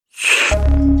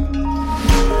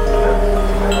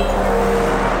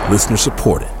Listener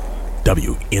supported.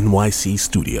 WNYC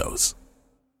Studios.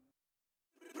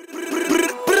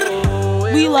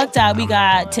 We lucked out. We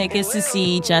got tickets to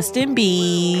see Justin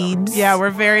Biebs. Yeah, we're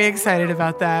very excited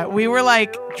about that. We were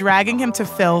like dragging him to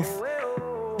filth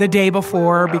the day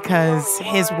before because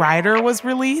his rider was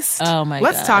released. Oh my God.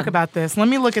 Let's talk about this. Let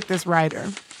me look at this rider.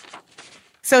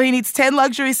 So he needs 10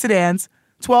 luxury sedans,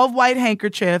 12 white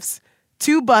handkerchiefs,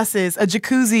 2 buses, a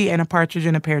jacuzzi, and a partridge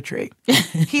in a pear tree.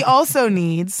 He also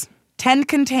needs 10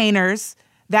 containers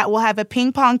that will have a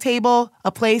ping pong table,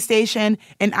 a PlayStation,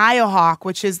 an IOHawk,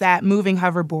 which is that moving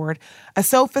hoverboard, a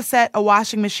sofa set, a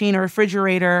washing machine, a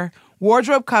refrigerator,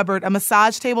 wardrobe cupboard, a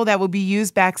massage table that will be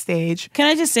used backstage. Can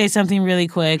I just say something really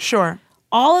quick? Sure.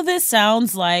 All of this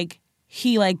sounds like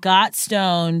he got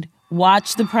stoned,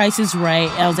 watched The Price is Right.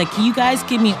 And I was like, can you guys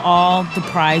give me all the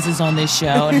prizes on this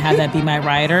show and have that be my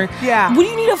rider? Yeah. What do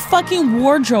you need a fucking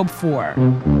wardrobe for?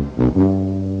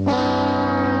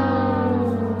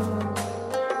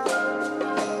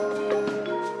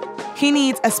 He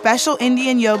needs a special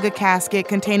Indian yoga casket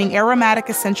containing aromatic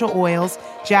essential oils,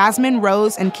 jasmine,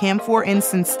 rose, and camphor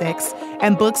incense sticks,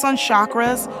 and books on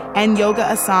chakras and yoga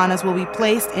asanas will be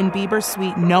placed in Bieber's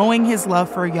suite, knowing his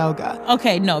love for yoga.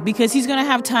 Okay, no, because he's going to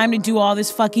have time to do all this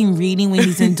fucking reading when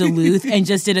he's in Duluth and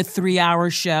just did a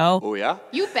 3-hour show. Oh, yeah?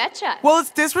 You betcha. Well,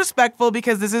 it's disrespectful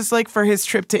because this is like for his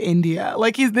trip to India.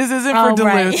 Like this isn't for Duluth.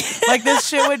 Right. Like this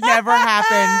shit would never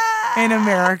happen in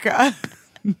America.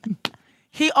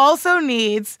 He also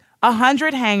needs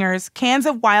 100 hangers, cans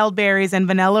of wild berries and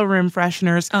vanilla room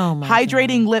fresheners,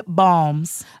 hydrating lip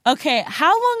balms. Okay,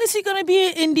 how long is he going to be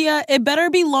in India? It better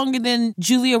be longer than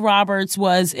Julia Roberts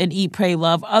was in Eat, Pray,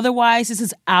 Love. Otherwise, this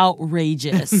is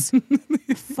outrageous.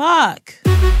 Fuck.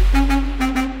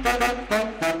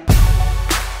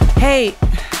 Hey,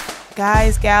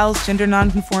 guys, gals, gender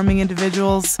nonconforming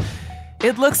individuals,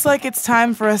 it looks like it's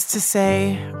time for us to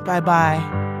say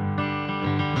bye-bye.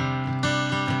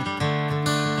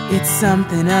 It's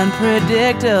something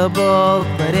unpredictable,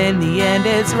 but in the end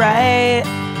it's right.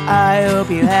 I hope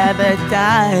you had the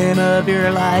time of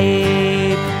your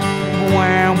life.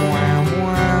 Wow, wow,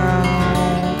 wow.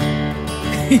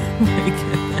 Oh my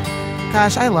God.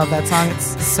 Gosh, I love that song.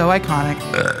 It's so iconic.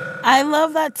 I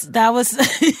love that. That was...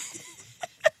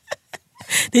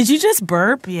 Did you just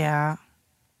burp? Yeah.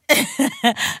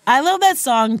 I love that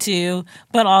song too,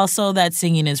 but also that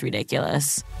singing is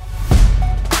ridiculous.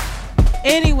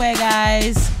 Anyway,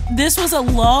 guys, this was a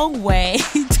long way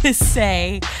to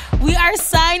say we are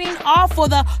signing off for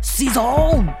the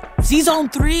season. Season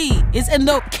 3 is in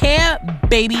the camp,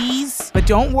 babies. But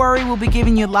don't worry, we'll be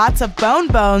giving you lots of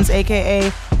bones,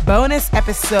 a.k.a. bonus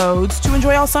episodes to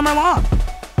enjoy all summer long.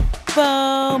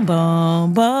 Boom,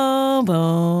 boom, boom,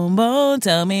 boom, boom.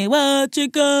 Tell me what you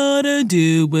gonna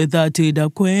do with our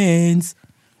teed-up queens.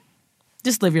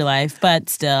 Just live your life, but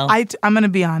still. I'm going to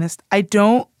be honest. I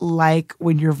don't like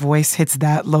when your voice hits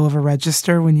that low of a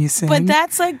register when you sing. But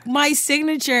that's like my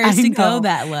signature is to go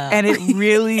that low. And it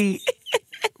really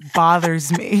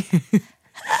bothers me.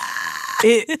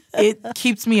 It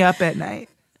keeps me up at night.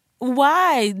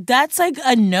 Why? That's like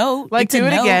a note. Like, it's do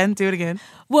it note. again. Do it again.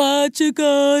 What you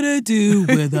gonna do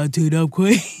with a teed-up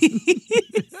queen?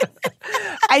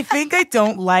 I think I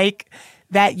don't like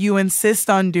that you insist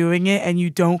on doing it and you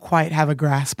don't quite have a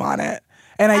grasp on it.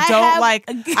 And I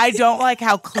don't like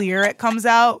how clear it comes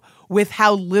out with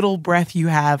how little breath you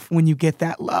have when you get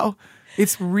that low.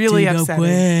 It's really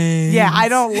upsetting. Yeah, I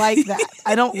don't like that.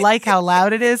 I don't like how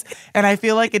loud it is, and I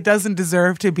feel like it doesn't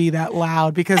deserve to be that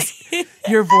loud because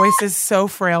your voice is so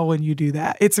frail when you do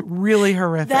that. It's really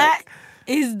horrific.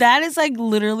 That is like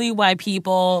literally why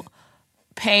people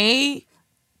pay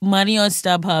money on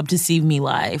StubHub to see me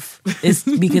live. It's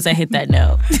because I hit that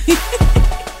note.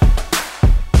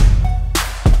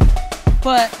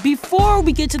 But before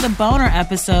we get to the boner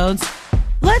episodes,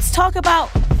 let's talk about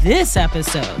this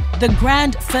episode, the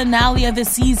grand finale of the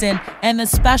season, and the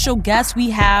special guest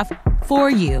we have for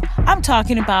you. I'm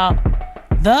talking about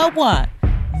the one,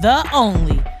 the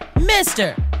only,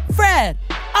 Mr. Fred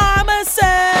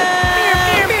Armisen.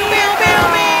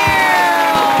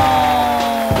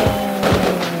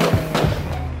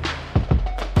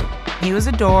 He was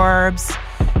adorbs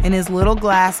in his little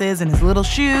glasses and his little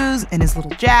shoes and his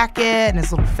little jacket and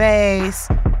his little face.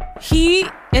 He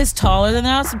is taller than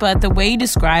us, but the way you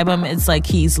describe him, it's like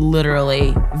he's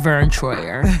literally Vern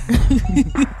Troyer.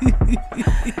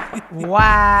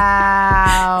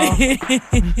 Wow.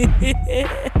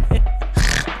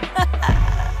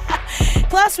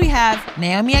 Plus, we have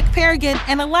Naomi Ekperigin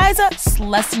and Eliza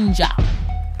Schlesinger.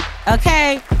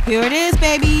 Okay, here it is,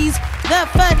 babies. The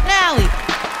finale.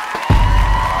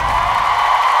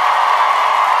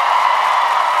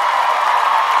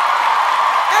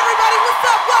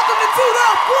 Welcome to Tune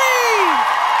Up Queen.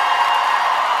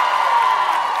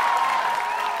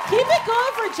 Keep it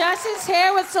going for Jess's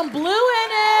hair with some blue in it.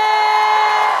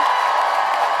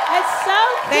 It's so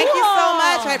cool. Thank you so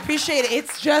much. I appreciate it.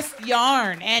 It's just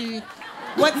yarn. And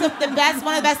what's one of the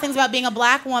best things about being a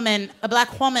black woman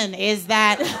is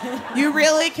that you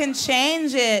really can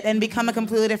change it and become a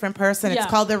completely different person. Yeah. It's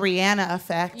called the Rihanna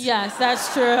effect. Yes,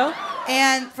 that's true.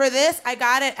 And for this, I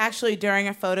got it actually during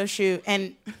a photo shoot.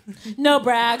 And no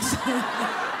brags.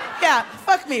 yeah,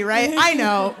 fuck me, right? I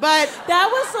know, but that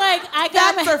was like I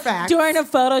got that's for facts. During a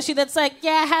photo shoot. That's like,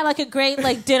 yeah, I had like a great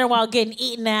like dinner while getting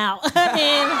eaten out. I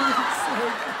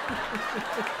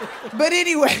mean, but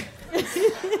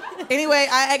anyway,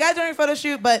 I got it during a photo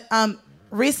shoot. But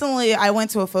recently I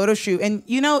went to a photo shoot, and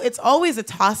you know, it's always a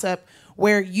toss up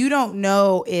where you don't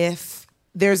know if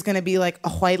there's gonna be like a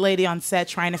white lady on set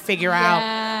trying to figure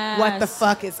out what the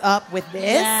fuck is up with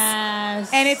this,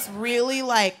 and it's really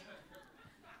like.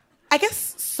 I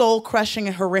guess soul-crushing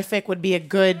and horrific would be a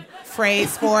good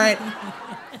phrase for it.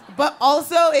 But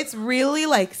also, it's really,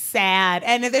 like, sad.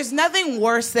 And there's nothing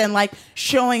worse than, like,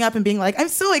 showing up and being like, I'm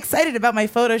so excited about my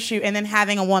photo shoot, and then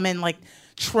having a woman, like,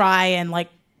 try and, like,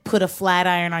 put a flat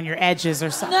iron on your edges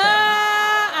or something. No,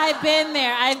 I've been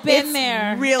there.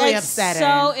 It's really it's upsetting.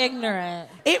 So ignorant.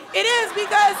 It is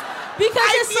because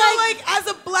I feel like as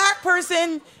a black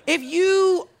person, if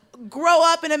you grow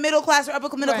up in a middle class or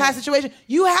upper middle class situation,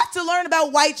 you have to learn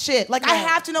about white shit. Like, I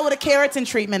have to know what a keratin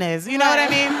treatment is. You know what I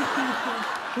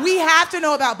mean? We have to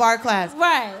know about bar class.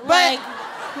 Right. But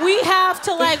like, we have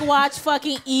to, like, watch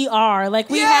fucking ER.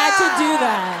 Like, we had to do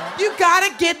that. You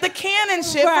gotta get the canon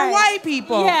shit for white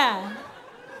people. Yeah.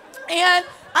 And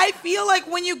I feel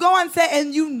like when you go on set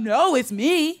and you know it's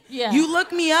me, you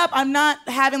look me up, I'm not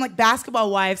having like basketball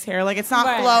wives hair, like it's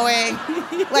not flowing,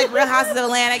 like Real Houses of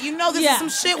Atlanta. You know this is some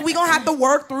shit we gonna have to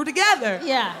work through together.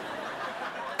 Yeah.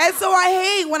 And so I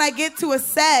hate when I get to a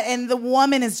set and the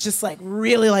woman is just like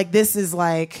really like this is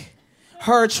like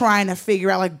her trying to figure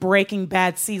out like Breaking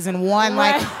Bad season 1,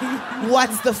 like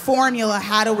what's the formula?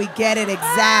 How do we get it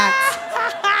exact?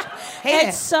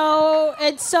 It's so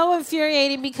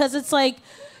infuriating because it's like,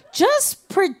 just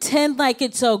pretend like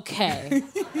it's okay.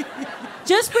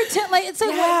 Just pretend like it's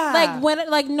like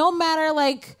when no matter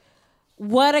like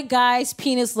what a guy's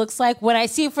penis looks like, when I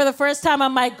see it for the first time,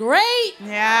 I'm like, great.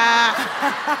 Yeah.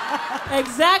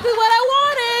 Exactly what I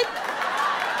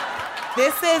wanted.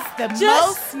 This is the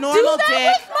just most normal do that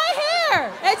dick. with my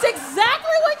hair. It's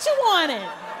exactly what you wanted.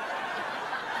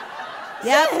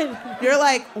 Yep. You're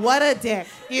like, what a dick,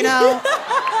 you know?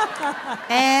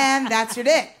 And that's your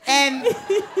dick. And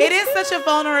it is such a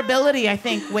vulnerability, I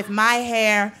think, with my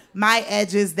hair, my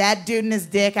edges, that dude and his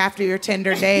dick after your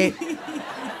Tinder date.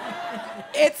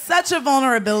 It's such a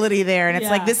vulnerability there. And it's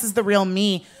like, this is the real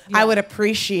me. Yeah. I would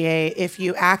appreciate if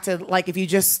you acted like if you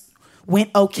just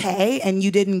went okay and you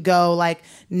didn't go like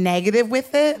negative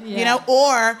with it, you know?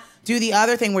 Or do the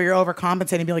other thing where you're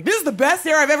overcompensating and be like, this is the best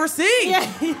hair I've ever seen.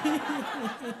 Yeah.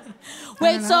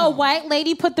 Wait, so a white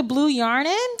lady put the blue yarn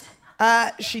in?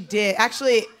 She did.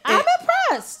 Actually, I'm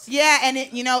impressed. Yeah, and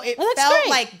it felt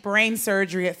like brain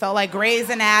surgery. It felt like Grey's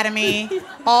Anatomy.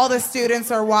 All the students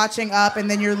are watching up and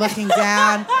then you're looking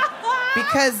down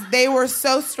because they were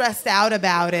so stressed out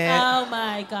about it. Oh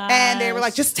my God. And they were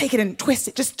like, just take it and twist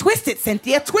it. Just twist it,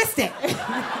 Cynthia. Twist it.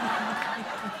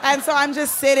 And so I'm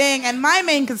just sitting, and my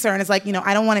main concern is like, you know,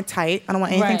 I don't want it tight. I don't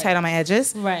want anything tight on my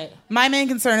edges. Right. My main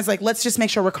concern is like, let's just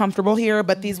make sure we're comfortable here.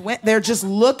 But they're just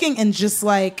looking and just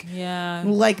like,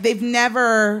 like they've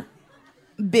never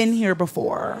been here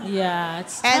before. Yeah,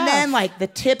 it's tough. And then like the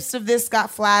tips of this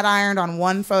got flat ironed on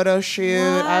one photo shoot.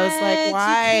 What? I was like,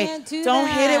 why? Don't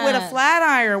hit it with a flat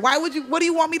iron. Why would you? What do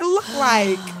you want me to look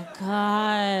like? Oh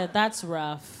God, that's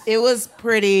rough. It was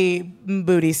pretty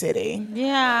booty city.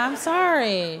 Yeah, I'm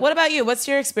sorry. What about you? What's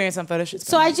your experience on photo shoots?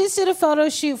 So I just did a photo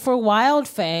shoot for Wild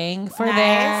Fang for their.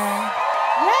 Yeah,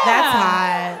 that's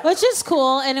hot. Which is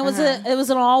cool, and it was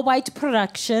an all white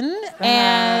production,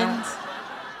 and.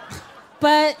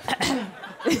 But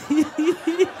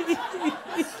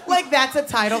like that's a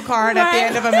title card at the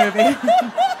end of a movie.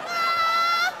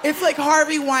 It's like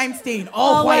Harvey Weinstein,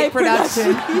 all white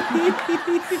production.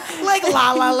 Like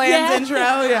La La Land's intro,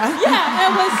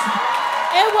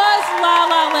 It was La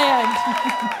La Land.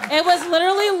 It was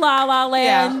literally La La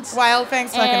Land. Yeah. Wild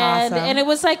Fang's fucking awesome. And it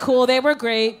was like cool. They were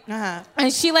great. Uh-huh.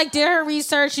 And she like did her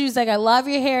research. She was like, I love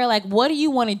your hair. Like, what do you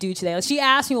want to do today? Like, she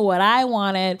asked me what I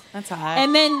wanted. That's hot.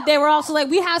 And then they were also like,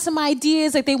 we have some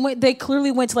ideas. Like they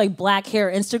clearly went to like black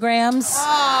hair Instagrams.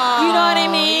 Oh, you know what I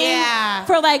mean? Yeah.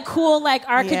 for like cool like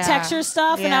architecture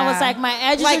stuff, and I was like, my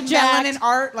edges like are jacked. Melanin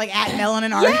Art, like at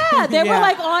Melanin Art. Yeah, they were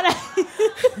like on it.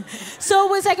 So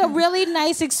it was like a really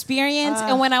nice experience.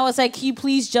 And when I was like, can you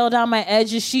please gel down my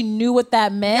edges? She knew what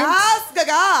that meant. Yes,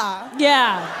 gaga.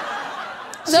 Yeah.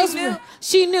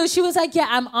 She knew. She was like, yeah,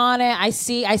 I'm on it. I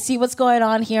see what's going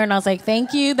on here. And I was like,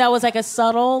 thank you. That was like a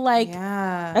subtle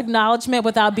acknowledgement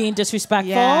without being disrespectful.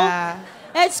 Yeah.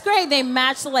 It's great. They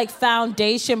matched the like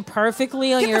foundation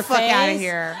perfectly on your face. Get the fuck out of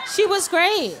here. She was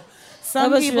great.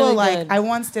 Some was people really like, good. I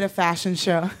once did a fashion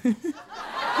show.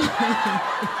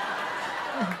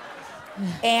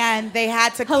 And they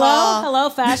had to call. Hello,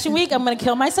 Fashion Week. I'm going to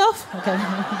kill myself. Okay.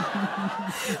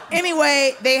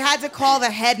 Anyway, they had to call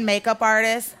the head makeup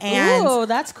artist, and ooh,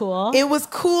 that's cool. it was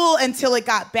cool until it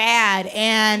got bad.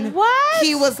 And What?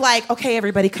 he was like, "Okay,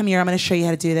 everybody, come here. I'm going to show you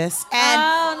how to do this." And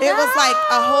Oh, it was like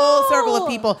a whole circle of no.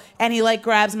 people. And he like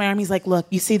grabs my arm. He's like, "Look,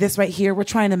 you see this right here? We're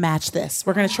trying to match this.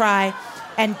 We're going to try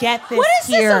and get this What is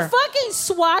here." this, a fucking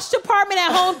swatch department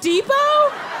at Home Depot?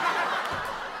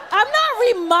 I'm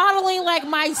not remodeling like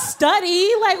my study.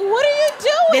 Like, what are you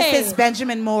doing? This is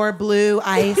Benjamin Moore blue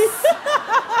ice.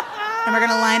 And we're going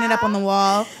to line it up on the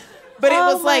wall. But it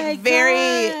Oh was my like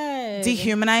very God.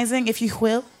 dehumanizing, if you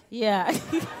will. Yeah.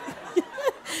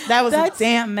 That was That's- a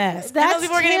damn mess. And that's those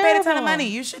people were getting paid a ton of terrible. money.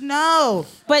 You should know.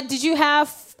 But did you have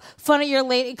fun at your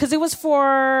late? Because it was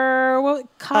for what,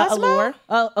 Cosmo? Allure.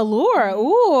 Allure.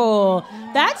 Ooh,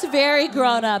 that's very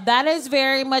grown up. That is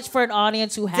very much for an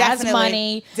audience who has Definitely.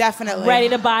 money, Definitely. ready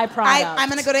to buy products. I'm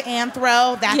going to go to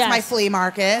Anthro. That's Yes. my flea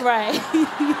market. Right.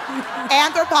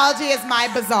 Anthropology is my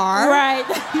bazaar. Right.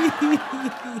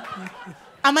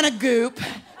 I'm going to Goop.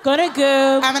 Go to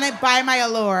Goop. I'm going to buy my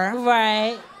Allure.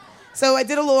 Right. So I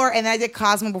did Allure, and then I did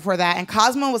Cosmo before that. And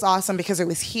Cosmo was awesome because it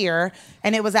was here,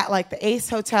 and it was at like the Ace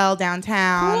Hotel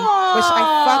downtown, which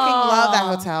I fucking love that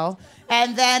hotel.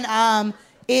 And then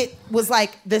it was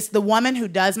like this, the woman who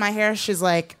does my hair, she's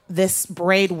like this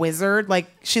braid wizard. Like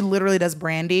she literally does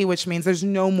Brandy, which means there's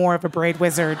no more of a braid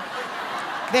wizard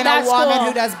than That's a woman cool.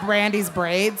 who does Brandy's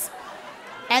braids.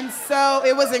 And so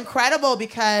it was incredible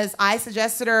because I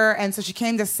suggested her, and so she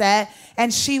came to set,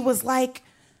 and she was like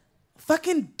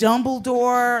fucking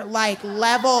Dumbledore like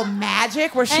level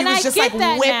magic, where she And was I just get like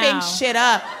that whipping now. shit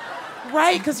up.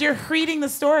 Right, because you're reading the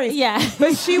stories. Yeah.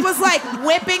 But she was like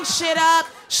whipping shit up.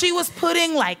 She was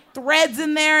putting like threads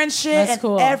in there and shit. That's and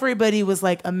cool. everybody was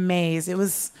like amazed. It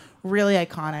was really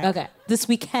iconic. Okay. This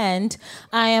weekend,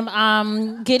 I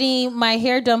am getting my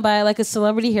hair done by like a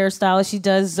celebrity hairstylist. She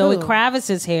does Zoe Ooh.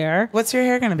 Kravitz's hair. What's your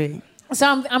hair gonna be? So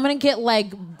I'm gonna get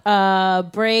like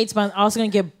braids, but I'm also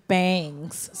gonna get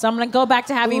bangs. So I'm gonna go back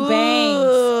to having bangs.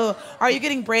 Ooh. Are you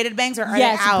getting braided bangs or are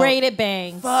Yes, they out? braided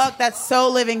bangs. Fuck, that's so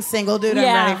living single, dude.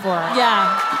 Yeah, I'm ready for it.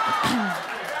 yeah.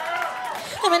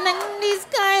 I'm in a 90s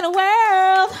kind of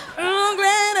world,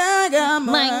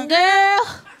 my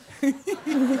girl.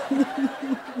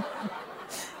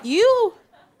 You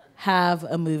have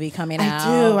a movie coming out.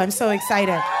 I do. I'm so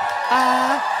excited.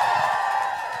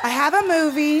 I have a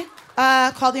movie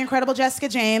called The Incredible Jessica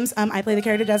James. I play the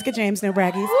character Jessica James, no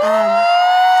braggies.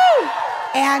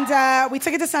 And we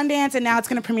took it to Sundance, and now it's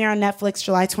going to premiere on Netflix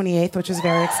July 28th, which is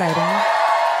very exciting.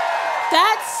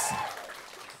 That's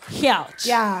huge.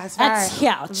 Yeah, it's That's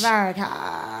huge. Very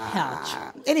Huge.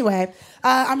 Anyway,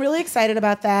 I'm really excited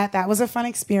about that. That was a fun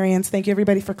experience. Thank you,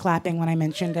 everybody, for clapping when I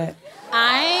mentioned it.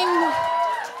 I'm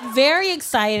very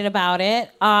excited about it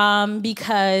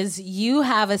because you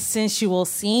have a sensual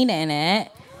scene in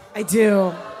it. I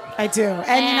do. And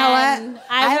you know what?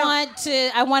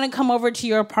 I want to come over to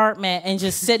your apartment and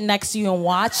just sit next to you and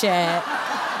watch it.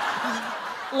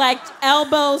 Like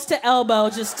elbows to elbow,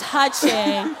 just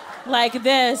touching like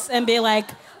this and be like,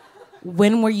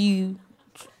 when were you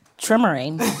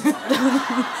trimmering?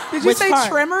 Did you Which say part?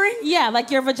 trimmering? Yeah, like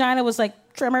your vagina was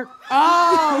like trimmer.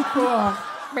 Oh,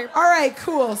 cool. All right,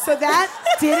 cool. So that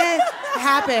didn't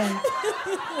happen.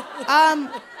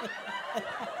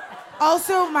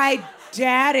 Also, my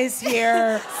dad is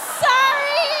here.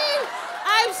 Sorry!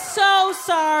 I'm so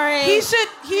sorry. He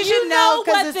should know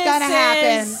because it's gonna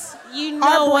happen. You know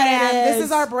Our what brand. it is. This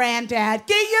is our brand, Dad.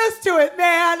 Get used to it,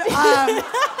 man.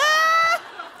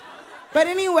 But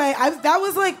anyway, that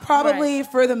was like probably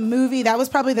for the movie. That was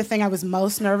probably the thing I was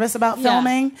most nervous about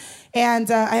filming. And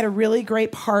I had a really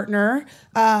great partner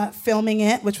filming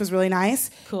it, which was really nice.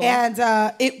 Cool.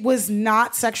 And it was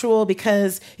not sexual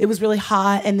because it was really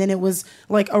hot. And then it was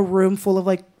like a room full of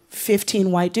like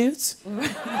 15 white dudes.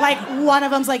 Like one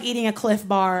of them's like eating a Cliff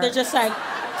Bar. They're just like,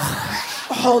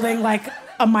 Holding like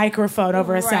a microphone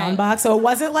over a Right. sound box. So it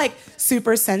wasn't like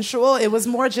super sensual. It was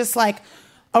more just like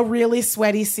a really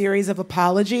sweaty series of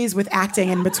apologies with acting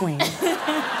in between.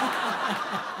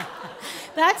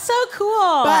 That's so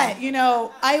cool. But,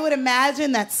 I would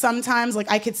imagine that sometimes,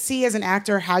 I could see as an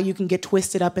actor how you can get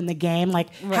twisted up in the game,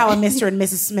 how a Mr. and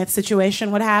Mrs. Smith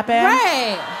situation would happen.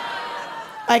 Right.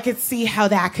 I could see how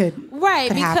that could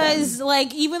because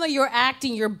happen. Even though you're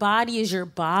acting, your body is your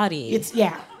body.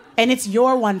 And it's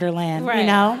your wonderland, right.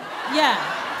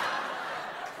 Yeah.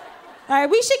 All right,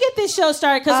 we should get this show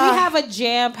started because we have a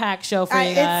jam-packed show for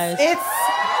you guys.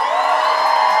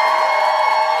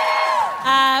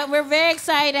 We're very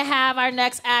excited to have our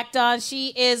next act on.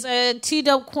 She is a Two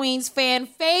Dope Queens fan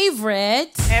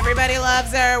favorite. Everybody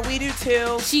loves her. We do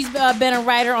too. She's been a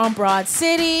writer on Broad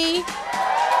City,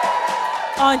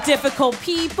 on Difficult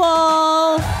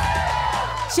People.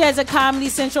 She has a Comedy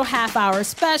Central half-hour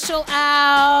special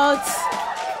out.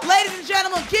 Ladies and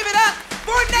gentlemen, give it up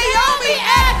for Naomi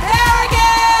and Harrigan!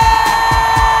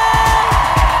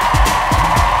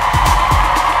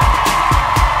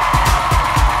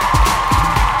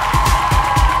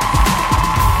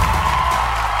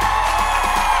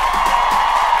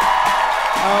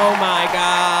 Oh my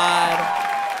God.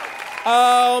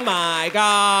 Oh my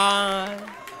God.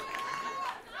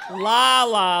 La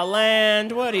La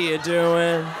Land, what are you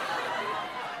doing?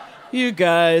 You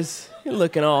guys, you're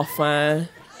looking all fine.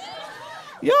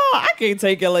 Y'all, I can't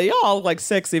take LA. Y'all look like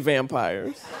sexy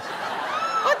vampires.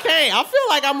 I can't. I feel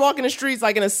like I'm walking the streets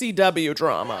like in a CW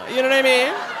drama. You know what I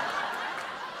mean?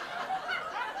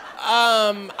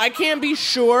 I can't be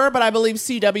sure, but I believe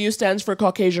CW stands for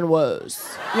Caucasian Woes.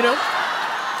 You know?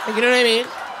 You know what I mean?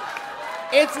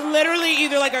 It's literally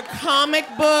either like a comic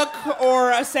book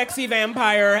or a sexy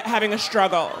vampire having a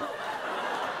struggle.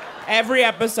 Every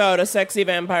episode, a sexy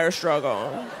vampire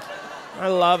struggle. I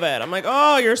love it. I'm like,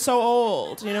 oh, you're so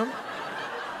old, you know?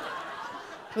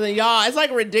 But then, y'all, it's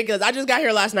like ridiculous. I just got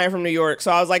here last night from New York,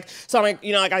 so I'm like,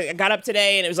 I got up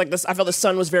today and it was like this. I felt the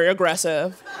sun was very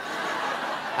aggressive.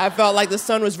 I felt like the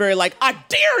sun was very like, I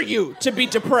dare you to be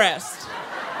depressed.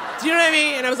 Do you know what I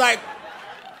mean? And I was like,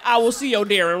 I will see your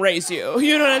deer and raise you.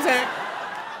 You know what I'm saying?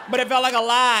 But it felt like a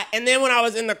lot. And then when I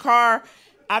was in the car,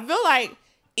 I feel like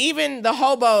even the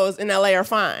hobos in LA are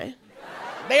fine.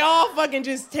 They all fucking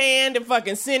just tanned and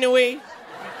fucking sinewy.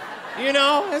 You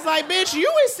know? It's like, bitch,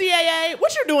 you in CAA?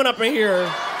 What you doing up in here?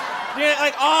 Yeah,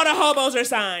 like, all the hobos are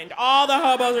signed. All the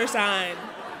hobos are signed.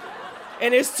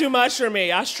 And it's too much for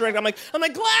me. I'm like,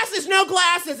 glasses, no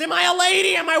glasses. Am I a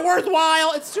lady? Am I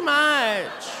worthwhile? It's too much.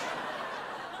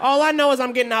 All I know is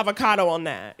I'm getting avocado on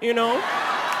that, you know?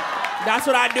 That's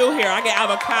what I do here. I get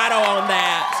avocado on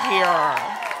that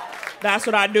here. That's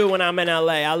what I do when I'm in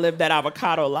LA. I live that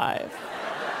avocado life.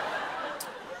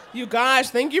 You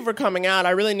guys, thank you for coming out. I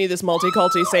really need this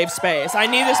multi-culti safe space. I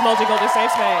need this multi-culti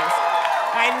safe space.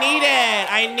 I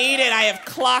need it. I have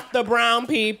clocked the brown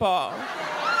people.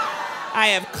 I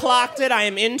have clocked it. I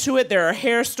am into it. There are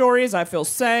hair stories. I feel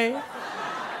safe.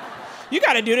 You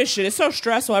gotta do this shit. It's so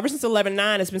stressful. Ever since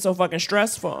 11/9, it's been so fucking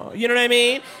stressful. You know what I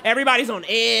mean? Everybody's on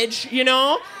edge, you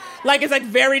know? Like, it's like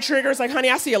very trigger. It's like, honey,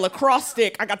 I see a lacrosse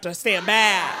stick. I got to stand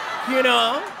back, you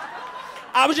know?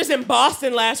 I was just in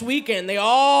Boston last weekend. They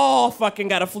all fucking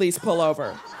got a fleece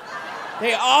pullover.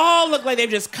 They all look like they've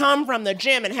just come from the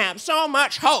gym and have so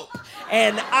much hope.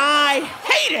 And I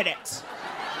hated it.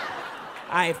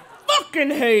 I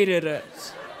fucking hated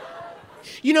it.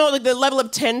 You know, like the level of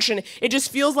tension, it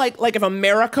just feels like if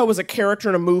America was a character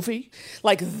in a movie,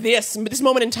 like this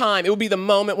moment in time, it would be the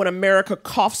moment when America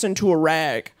coughs into a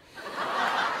rag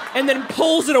and then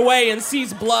pulls it away and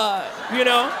sees blood, you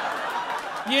know?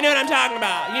 You know what I'm talking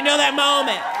about. You know that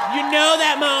moment. You know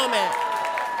that moment.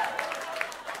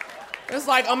 It's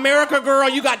like, America, girl,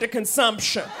 you got the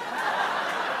consumption.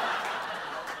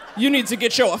 You need to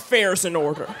get your affairs in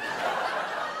order.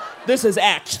 This is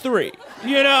Act 3,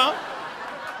 you know?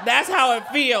 That's how it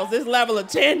feels. This level of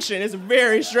tension is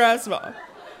very stressful.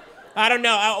 I don't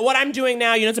know. What I'm doing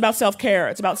now, you know, it's about self-care.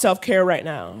 It's about self-care right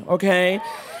now, okay?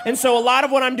 And so a lot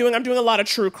of what I'm doing a lot of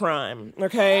true crime,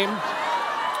 okay?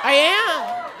 I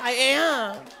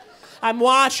am. I'm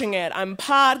watching it. I'm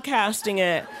podcasting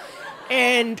it.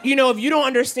 And, you know, if you don't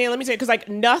understand, let me say it,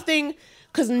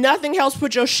 because nothing helps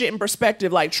put your shit in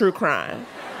perspective like true crime.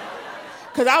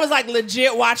 Because I was like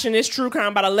legit watching this true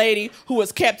crime about a lady who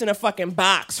was kept in a fucking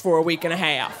box for a week and a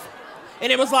half.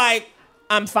 And it was like,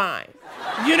 I'm fine.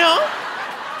 You know?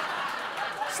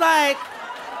 It's like,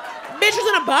 bitch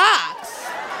was in a box.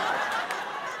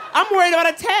 I'm worried about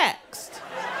a text.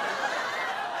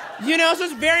 You know, so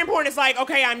it's very important. It's like,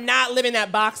 okay, I'm not living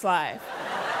that box life.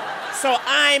 So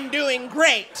I'm doing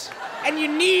great. And you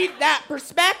need that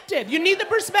perspective. You need the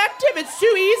perspective. It's too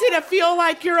easy to feel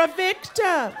like you're a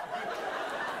victim.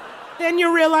 Then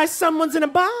you realize someone's in a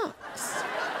box.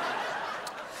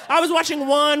 I was watching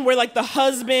one where like the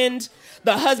husband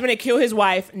had killed his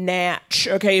wife, Natch,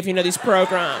 okay, if you know these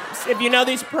programs. If you know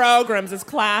these programs, it's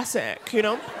classic, you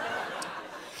know?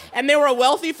 And they were a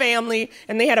wealthy family,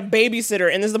 and they had a babysitter,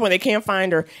 and this is the point, they can't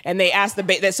find her, and they asked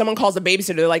that someone calls the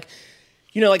babysitter, they're like,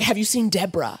 have you seen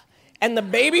Deborah? And the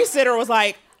babysitter was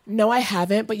like, no, I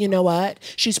haven't, but you know what?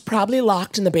 She's probably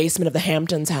locked in the basement of the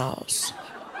Hamptons house.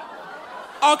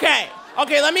 Okay,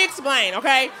 let me explain,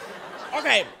 okay?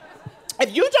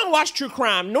 If you don't watch true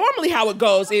crime, normally how it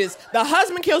goes is the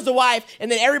husband kills the wife,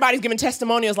 and then everybody's giving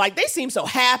testimonials like, they seem so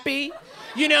happy,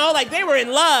 like they were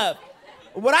in love.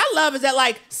 What I love is that,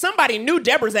 like, somebody knew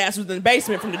Deborah's ass was in the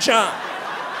basement from the jump.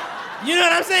 You know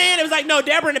what I'm saying? It was like, no,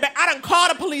 Deborah in the back. I done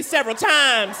called the police several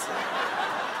times.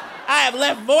 I have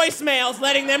left voicemails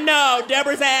letting them know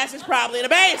Deborah's ass is probably in the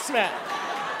basement.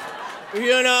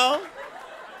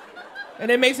 And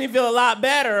it makes me feel a lot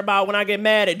better about when I get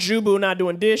mad at Jubu not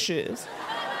doing dishes.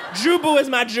 Jubu is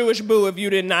my Jewish boo if you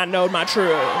did not know my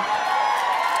truth.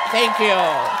 Thank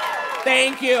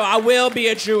you. I will be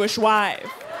a Jewish wife.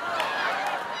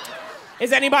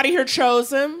 Is anybody here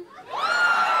chosen?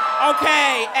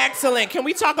 Okay, excellent. Can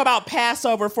we talk about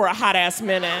Passover for a hot-ass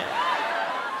minute?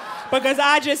 Because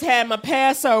I just had my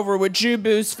Passover with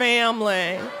Jubu's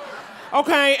family.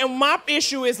 Okay, and my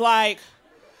issue is like,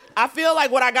 I feel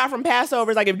like what I got from Passover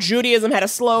is like if Judaism had a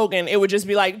slogan, it would just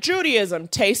be like, Judaism,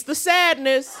 taste the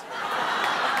sadness.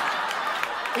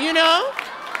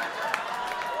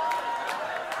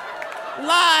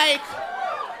 Like,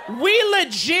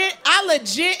 I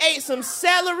legit ate some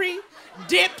celery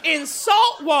dipped in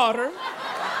salt water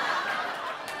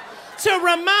to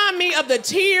remind me of the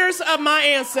tears of my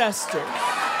ancestors.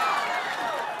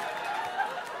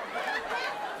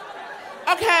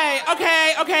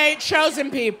 Okay,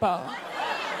 chosen people.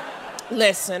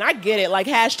 Listen, I get it, like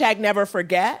hashtag never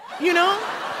forget,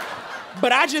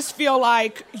 But I just feel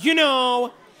like,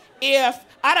 if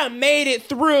I done made it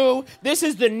through, this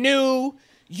is the new,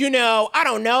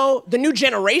 the new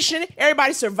generation,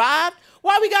 everybody survived,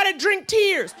 why we gotta drink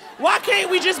tears? Why can't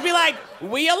we just be like,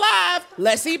 we alive,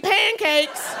 let's eat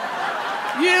pancakes?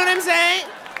 You know what I'm saying?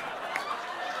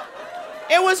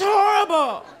 It was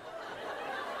horrible.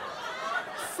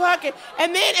 Fuck it.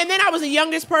 And then I was the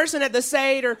youngest person at the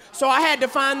Seder, so I had to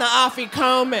find the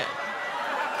Afikomen.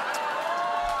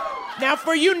 Now,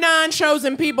 for you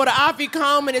non-chosen people, the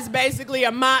Afikomen is basically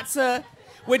a matzah,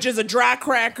 which is a dry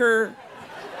cracker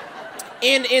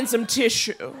in some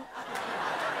tissue.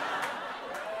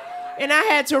 And I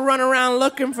had to run around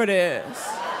looking for this.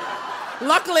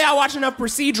 Luckily, I watched enough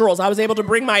procedurals. I was able to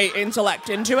bring my intellect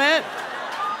into it.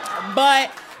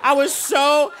 But I was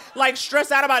so,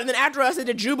 stressed out about it. And then after I said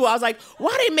to Jubu, I was like,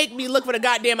 why they make me look for the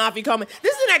goddamn Afikomen?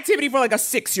 This is an activity for, a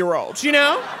 6-year-old,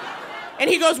 And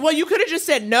he goes, well, you could have just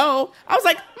said no. I was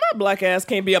like, my black ass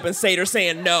can't be up in Seder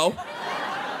saying no.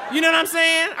 You know what I'm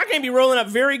saying? I can't be rolling up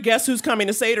very guess who's coming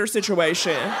to Seder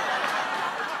situation.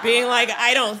 Being like,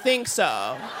 I don't think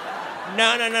so.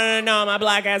 No, my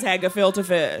black ass had gefilte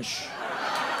fish.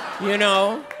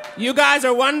 You guys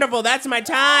are wonderful. That's my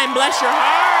time. Bless your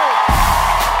heart.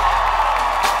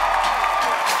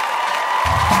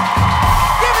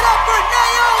 Give it up for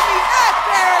Naomi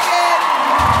Akharigan,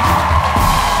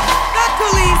 the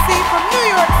Khaleesi from New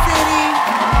York City.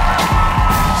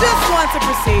 Just wants a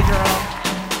procedural.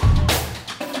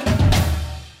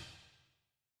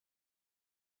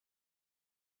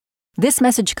 This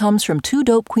message comes from Two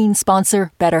Dope Queens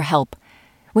sponsor, BetterHelp.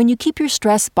 When you keep your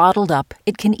stress bottled up,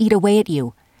 it can eat away at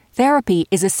you. Therapy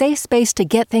is a safe space to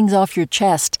get things off your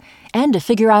chest and to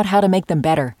figure out how to make them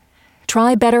better.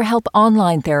 Try BetterHelp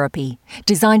Online Therapy,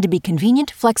 designed to be convenient,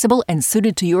 flexible, and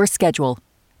suited to your schedule.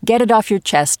 Get it off your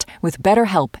chest with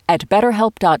BetterHelp at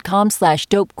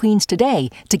betterhelp.com/dopequeens today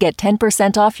to get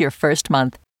 10% off your first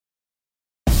month.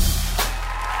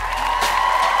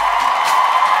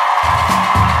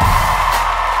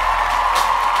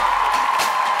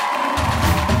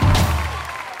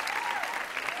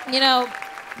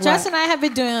 Jess and I have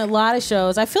been doing a lot of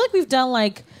shows. I feel like we've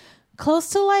done close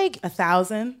to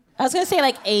 1,000. I was gonna say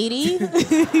 80. We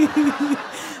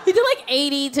did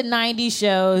 80 to 90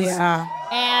 shows. Yeah.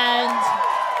 And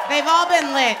they've all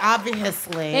been lit,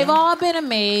 obviously. They've all been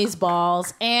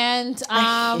amazeballs. And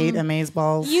I hate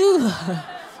amazeballs.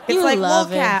 It's like love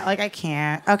lolcat. I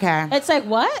can't. Okay. It's like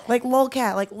what? Like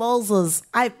lolcat, like lolzas.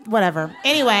 Whatever.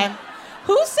 Anyway,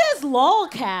 Who says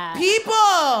lolcat?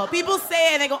 People say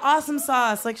it and they go awesome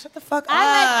sauce. Like, shut the fuck up.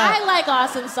 I like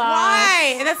awesome sauce.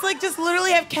 Why? And that's like just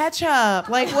literally have ketchup.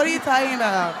 Like, what are you talking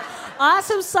about?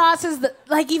 Awesome sauce is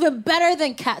like even better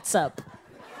than catsup.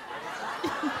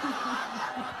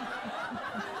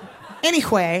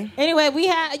 Anyway, we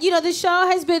had, the show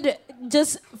has been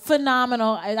just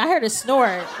phenomenal. I heard a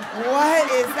snort.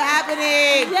 what is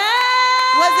happening?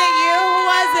 Yeah. Was it you? Who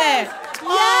was it? Yes.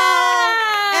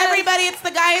 Oh, everybody, it's the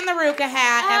guy in the Ruka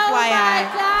hat, FYI. Oh my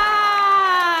God.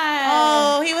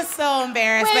 Oh, he was so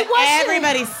embarrassed, Wait, but what's your-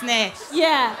 everybody snitched.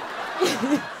 Yeah.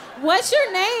 What's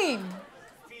your name?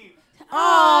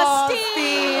 Oh,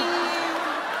 Steve.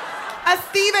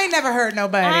 Steve ain't never hurt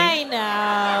nobody. I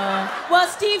know. Well,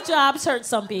 Steve Jobs hurt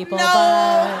some people.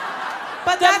 No.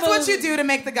 But that's what movie- you do to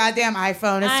make the goddamn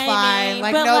iPhone. It's I fine. mean,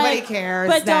 like, but nobody cares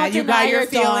but that don't you deny got your your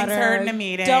feelings daughter. hurt in a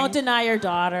meeting. Don't deny your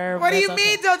daughter. What do you That's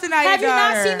mean, okay. don't deny your daughter?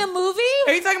 Have you not seen the movie?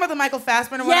 Are you talking about the Michael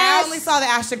Fassbender one? I Yes. only saw the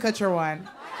Ashton Kutcher one.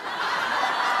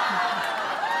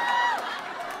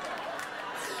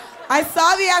 I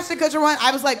saw the Ashton Kutcher one.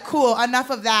 I was like, cool, enough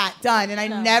of that, done. And I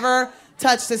never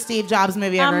touched a Steve Jobs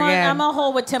movie ever again. I'm a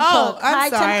whole with Tim Oh, Cook. I'm Hi,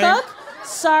 sorry. Tim Cook.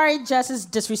 Sorry, Jess is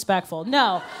disrespectful.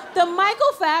 No, the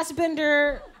Michael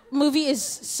Fassbender movie is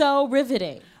so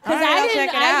riveting. All right, I'll check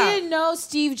it out. I didn't know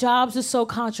Steve Jobs was so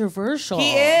controversial.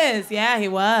 He is. Yeah, he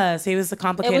was. He was a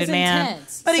complicated man.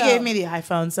 intense, But he so- gave me the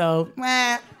iPhone, so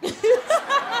meh.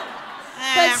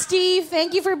 But Steve,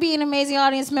 thank you for being an amazing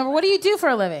audience member. What do you do for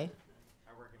a living?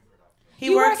 He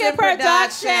You works work in in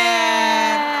production.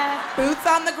 production. Boots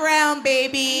on the ground,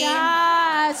 baby.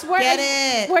 Yes. Get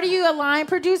it. What are you, a line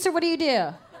producer? What do you do?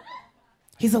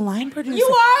 He's a line producer. You are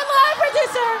a line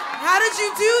producer. How did you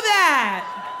do that?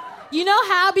 You know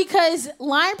how? Because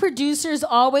line producers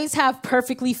always have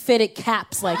perfectly fitted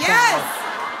caps like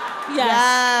that. Yes.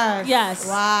 Yes. Yes. Yes.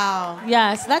 Wow.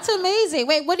 Yes. That's amazing.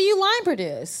 Wait, what do you line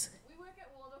produce? We work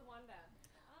at World of Wonder.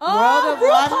 Oh, World of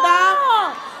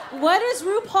RuPaul. What is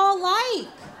RuPaul like?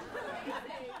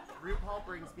 RuPaul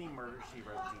brings me Murder, She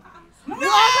Wrote DVDs.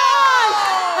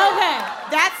 Oh, okay.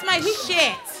 That's my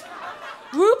shit.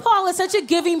 RuPaul is such a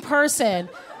giving person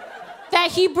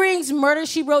that he brings Murder,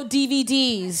 She Wrote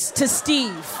DVDs to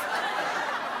Steve.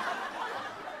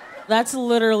 That's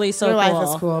literally so Your cool. life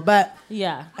is cool. But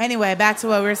Yeah. anyway, back to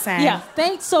what we were saying. Yeah.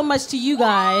 Thanks so much to you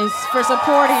guys for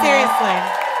supporting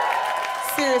us.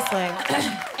 Seriously.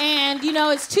 And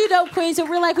it's two dope queens, so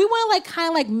we're like, we want to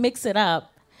kind of mix it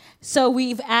up. So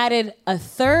we've added a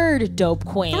third dope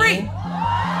queen. 3.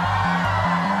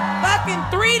 Fucking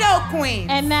 3 dope queens.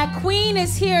 And that queen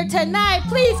is here tonight.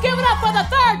 Please give it up for the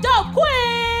third dope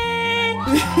queen.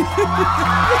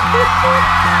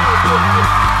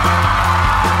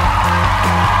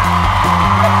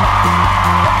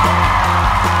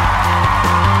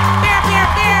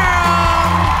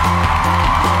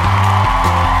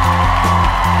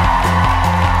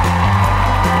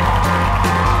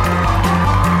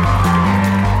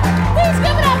 Please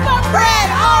give it up for Fred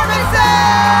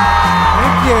Armisen!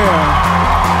 Thank you.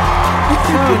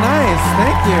 So nice.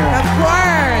 Thank you. Of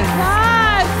course.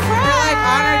 God, Fred. We're like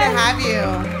honored to have you.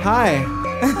 Hi.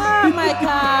 Oh my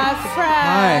God, Fred.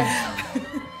 Hi.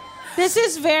 This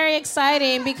is very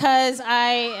exciting because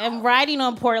I am riding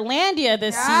on Portlandia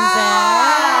this season.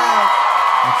 That's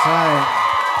right.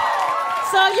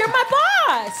 So you're my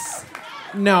boss.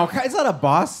 No, it's not a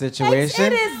boss situation.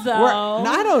 It is, though. No,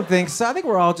 I don't think so. I think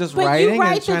we're all just But writing you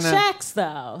write and trying the to. checks,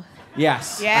 though.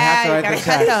 Yes. Yeah, I have to you write gotta the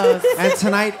cut checks. those. And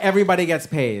tonight, everybody gets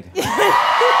paid. It's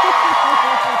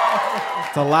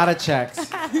a lot of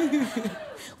checks.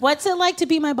 What's it like to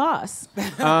be my boss?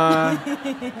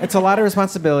 It's a lot of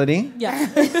responsibility. Yeah.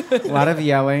 A lot of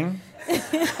yelling.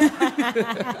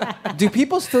 Do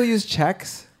people still use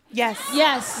checks? Yes.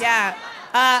 Yes. Yeah.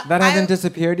 That hasn't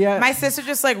disappeared yet? My sister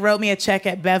just wrote me a check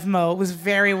at Bevmo. It was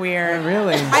very weird.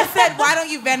 Really? I said, why don't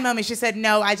you Venmo me? She said,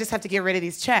 no, I just have to get rid of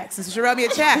these checks. And so she wrote me a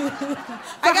check.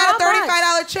 I got how a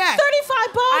 $35 check. $35.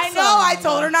 I know, I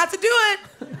told her not to do it.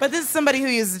 But this is somebody who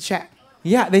uses a check.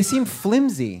 Yeah, they seem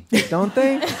flimsy, don't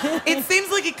they? It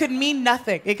seems like it could mean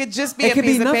nothing. It could just be It a could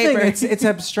piece be of nothing. paper. It's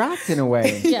abstract in a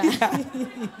way. Yeah.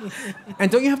 And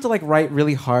don't you have to write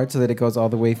really hard so that it goes all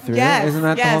the way through? Yes, Isn't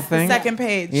that the whole thing? the second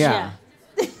page. Yeah.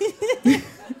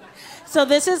 So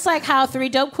this is how Three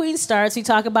Dope Queens starts. We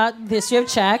talk about the history of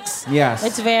checks. Yes.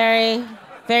 It's very,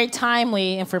 very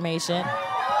timely information.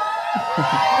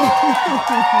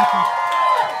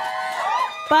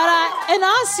 But in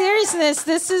all seriousness,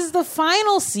 this is the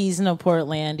final season of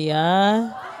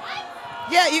Portlandia.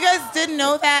 Yeah, you guys didn't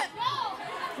know that?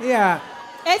 Yeah.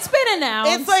 It's been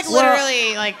announced. It's like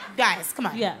literally like, guys, come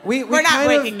on. Yeah. We're not kind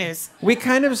breaking of, news. We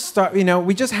kind of start,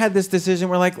 we just had this decision.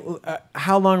 We're like,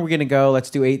 how long are we going to go? Let's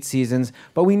do 8 seasons.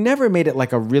 But we never made it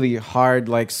like a really hard,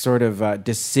 like sort of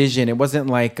decision. It wasn't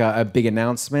like a big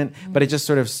announcement, but it just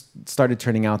sort of started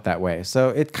turning out that way. So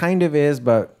it kind of is,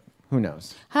 but who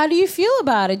knows? How do you feel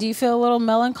about it? Do you feel a little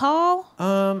melancholy?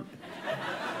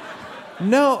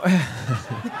 No.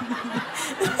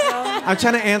 I'm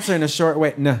trying to answer in a short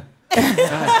way. No.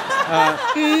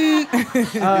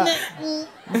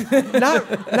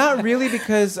 Not really,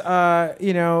 because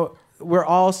we're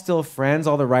all still friends.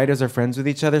 All the writers are friends with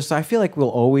each other, so I feel like we'll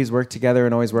always work together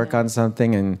and always work on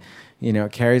something. And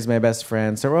Carrie's my best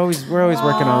friend, so we're always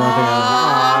working on one thing.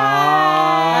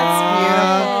 That's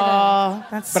beautiful.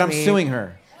 That's But I'm sweet. suing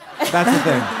her. That's the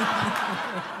thing.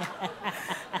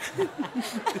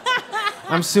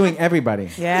 I'm suing everybody.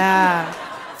 Yeah.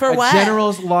 For A what?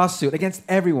 general's lawsuit against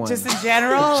everyone. Just in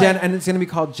general? And it's going to be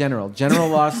called General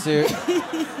lawsuit.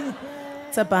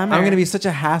 It's a bummer. I'm going to be such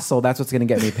a hassle. That's what's going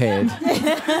to get me paid.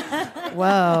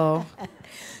 Whoa.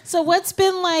 So what's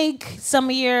been like some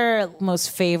of your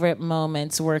most favorite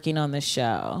moments working on the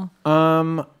show?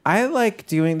 I like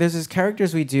doing. There's these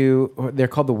characters we do. They're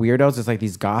called the Weirdos. It's like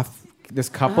this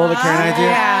couple that Karen and I do.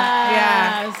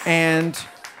 Yeah. And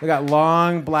they got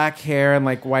long black hair and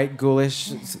like white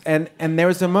ghoulish. And there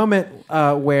was a moment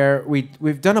where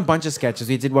we've done a bunch of sketches.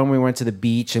 We did one when we went to the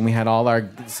beach and we had all our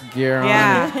gear on.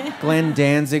 Yeah. Glenn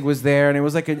Danzig was there, and it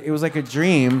was like a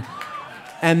dream.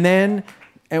 And then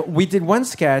we did one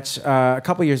sketch a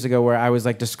couple years ago where I was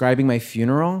like describing my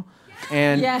funeral.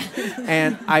 And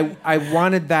and I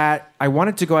wanted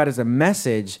to go out as a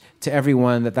message to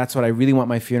everyone that's what I really want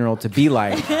my funeral to be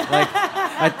like.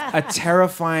 Like a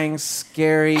terrifying,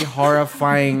 scary,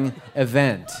 horrifying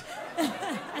event.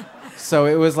 So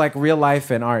it was like real life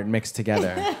and art mixed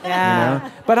together. Yeah.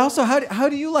 But also, how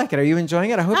do you like it? Are you enjoying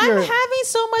it? I hope I'm you're. having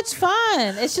so much fun.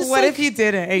 It's just What like, if you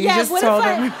didn't? And you yeah, just what told if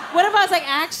them. what if I was like,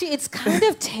 actually, it's kind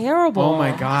of terrible. Oh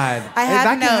my God! I have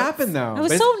that notes. can happen though. I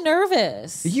was But so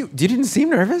nervous. you didn't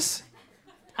seem nervous.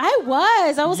 I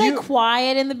was like You-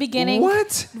 quiet in the beginning.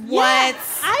 What? What?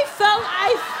 I felt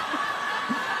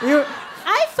You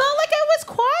like I was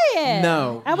quiet.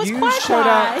 No, I was you quiet.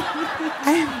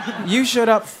 showed you showed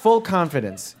up full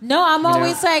confidence. No, I'm know?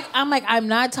 always like, I'm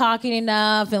not talking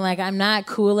enough, and like I'm not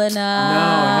cool enough.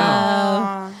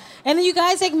 No. And then you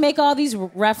guys like make all these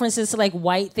references to like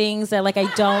white things that like I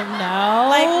don't know.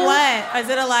 Like what? Is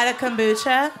it a lot of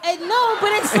kombucha? No,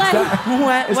 but it's like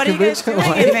What are you guys kombucha doing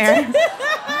white? in there? Is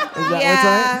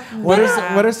that what's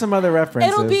on it? What are some other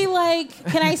references? it'll be like,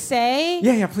 can I say?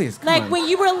 Yeah, please. Come Like on. when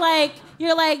you were like,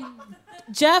 you're like,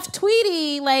 Jeff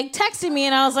Tweedy like texted me,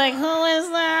 and I was like, who is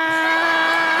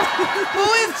that? Who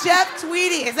is Jeff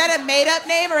Tweedy? Is that a made-up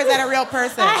name or is that a real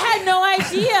person? I had no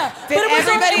idea. Did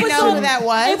everybody know who that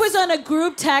was? It was on a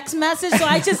group text message, so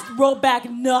I just wrote back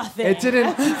nothing. It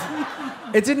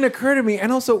didn't occur to me.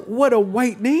 And also, what a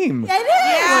white name. It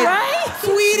is, right?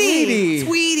 Tweety. Tweety.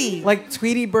 Tweety. Like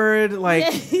Tweety Bird. Like,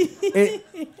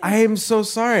 I am so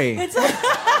sorry.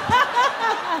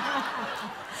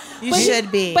 You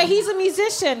should be. But he's a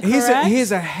musician, correct?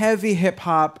 He's a heavy hip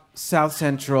hop South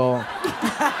Central.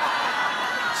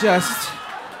 Just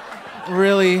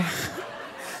really.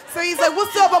 So he's like,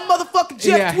 "What's up, I'm motherfucking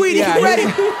Jeff Tweedy? yeah, You ready?"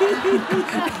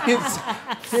 It's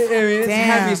Damn.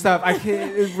 heavy stuff. I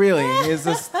can't. It really is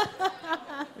this.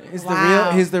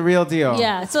 Wow. He's the real deal.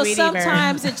 Yeah. So Tweety Bird.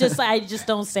 sometimes I just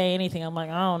don't say anything. I'm like,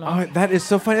 I don't know. Oh, that is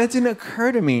so funny. That didn't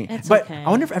occur to me. It's but okay. I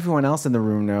wonder if everyone else in the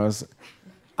room knows.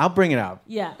 I'll bring it up.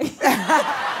 Yeah.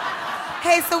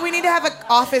 Hey, so we need to have an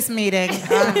office meeting. Is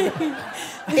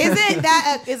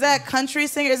that a country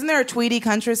singer? Isn't there a Tweety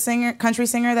country singer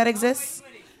that exists?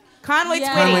 Conway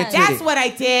Yeah. Twitty. Conway Twitty. That's what I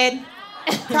did.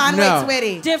 Conway No.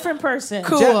 Twitty. Different person.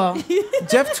 Cool.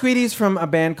 Jeff Tweedy's from a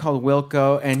band called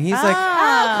Wilco, and he's like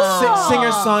Oh,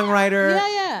 singer-songwriter. Yeah.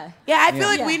 Yeah, I feel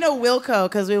like Yeah. we know Wilco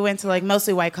because we went to like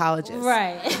mostly white colleges.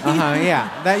 Right. Yeah.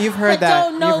 That you've heard But that.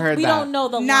 don't know. You've heard We that. don't know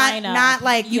the Not lineup.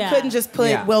 like you Yeah. couldn't just put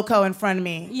Yeah. Wilco in front of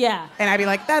me. Yeah. And I'd be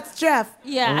like, "That's Jeff."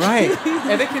 Yeah. Right.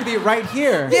 And it can be right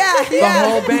here. Yeah, The yeah.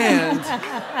 whole band.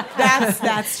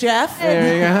 That's Jeff.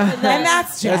 There you go. And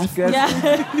that's Jeff. That's-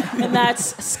 Yeah. And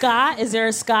that's Scott. Is there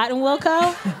a Scott in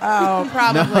Wilco? Oh, No,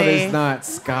 probably. there's not.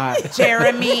 Scott.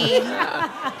 Jeremy.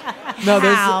 No,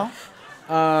 Hal.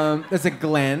 there's a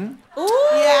Glenn. Ooh.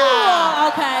 Yeah.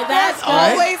 Okay. There's That's good.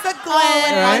 always a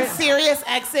Glenn Right. on Sirius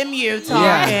XMU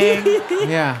talking.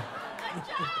 Yeah.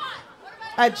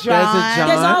 A John. There's a John.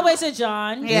 There's always a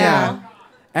John. Yeah.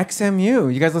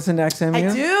 XMU. You guys listen to XMU?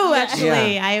 I do. too,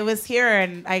 actually. Yeah. I was here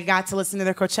and I got to listen to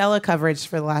their Coachella coverage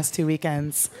for the last 2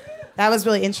 weekends. That was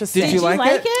really interesting. Did you like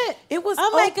it? It was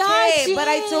Oh my okay, God, but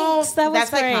I don't. Jinx. That was that's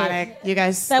great. iconic. You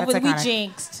guys, That that's would be iconic.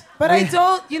 jinxed. But I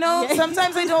don't.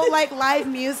 Sometimes I don't like live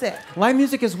music. Live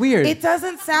music is weird. It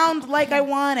doesn't sound like I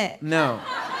want it. No,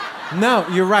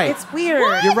 you're right. It's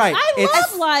weird. You're right. I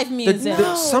love live The- music.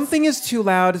 something is too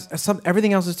loud.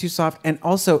 Everything else is too soft. And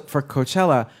also for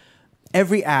Coachella,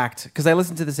 every act, because I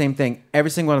listen to the same thing.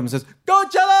 Every single one of them says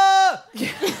Coachella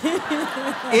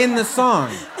in the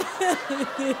song.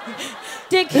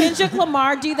 Did Kendrick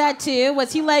Lamar do that too?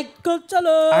 Was he like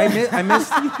Coachella?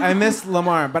 I miss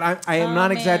Lamar, but I am not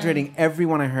man. exaggerating.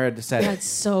 Everyone I heard said That's it.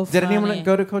 so Did funny. anyone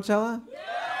go to Coachella?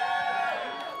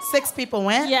 6 people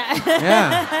went. Yeah.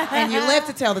 Yeah. And you live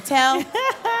to tell the tale.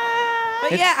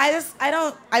 But yeah,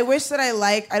 I wish that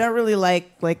I don't really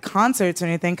like concerts or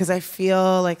anything because I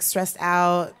feel like stressed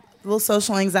out, a little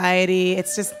social anxiety. It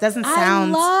just doesn't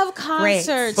sound I love great.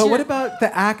 concerts. But what about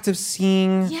the act of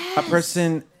seeing a Yes.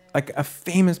 person, like a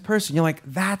famous person? You're like,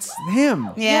 that's him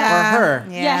Yeah. or her.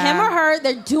 Yeah, him or her,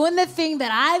 they're doing the thing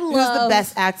that I love. Who's the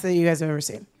best acts that you guys have ever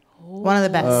seen? One of the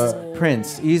best.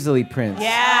 Prince, easily Prince.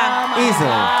 Yeah. Easily.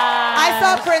 I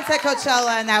saw Prince at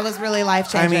Coachella, and that was really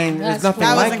life I changing. mean, there's nothing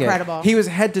that like was incredible. it. He was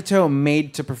head to toe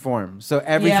made to perform. So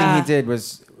everything Yeah. he did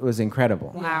was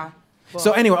incredible. Wow.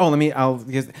 So anyway,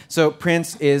 so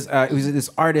Prince is he was this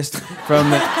artist from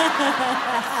the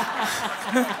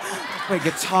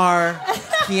guitar,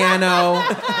 piano,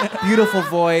 beautiful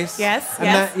voice. Yes, And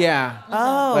yes. yeah.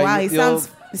 Oh But wow, you'll-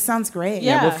 he sounds great.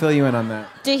 Yeah, we'll Yeah. fill you in on that.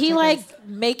 Did he like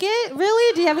make it?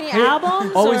 Really? Do you have any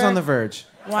albums? Always or- on the verge.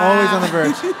 Wow. Always on the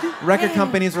verge. Record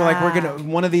companies were like,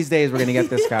 one of these days we're gonna get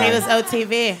this guy. He was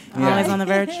OTV, always on the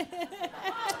verge.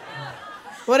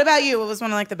 What about you? What was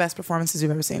one of the best performances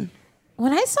you've ever seen?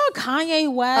 When I saw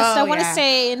Kanye West, Oh, I want to yeah.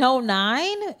 say in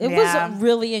 2009, it Yeah. was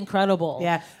really incredible.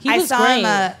 Yeah, He was saw great.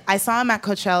 him. I saw him at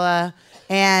Coachella,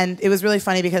 and it was really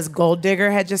funny because Gold Digger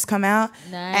had just come out,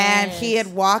 and he Nice.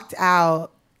 had walked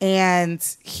out, and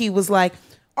he was like,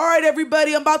 "All right,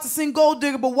 everybody, I'm about to sing Gold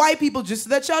Digger, but white people, just so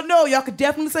that y'all know, y'all could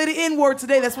definitely say the N-word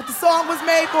today. That's what the song was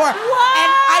made for." And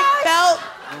I felt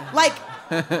like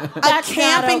a That's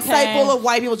camping not okay. site full of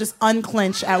white people just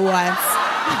unclench at once.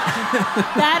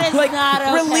 That is not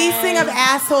okay. Releasing of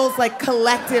assholes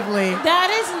collectively. That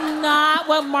is not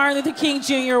what Martin Luther King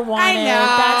Jr. wanted. I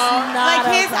know. That's not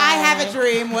his okay. I Have a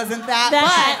Dream wasn't that,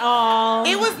 That at but all.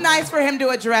 it was nice for him to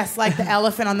address the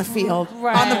elephant on the field,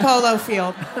 Right. on the polo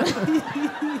field.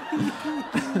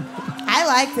 I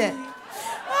liked it. And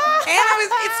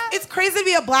it's crazy to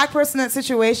be a black person in that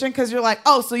situation because you're like,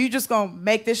 oh, so you just gonna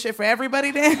make this shit for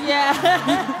everybody then?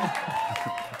 Yeah.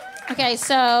 Okay,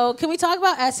 so can we talk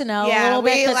about SNL a Yeah, little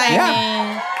bit? we 'Cause like-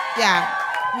 I Yeah.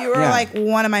 You were Yeah.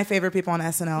 one of my favorite people on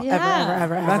SNL Yeah.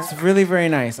 ever. That's really very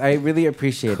nice. I really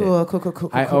appreciate it. Cool.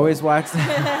 I always watch.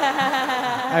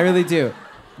 I really do.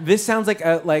 This sounds like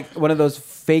one of those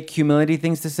fake humility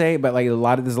things to say, but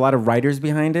there's a lot of writers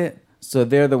behind it, so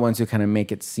they're the ones who kind of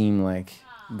make it seem like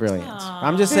brilliant.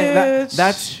 I'm just saying Bitch,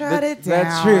 that's shut it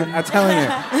that's down. true. I'm telling you.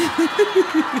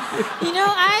 You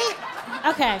know,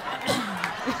 okay.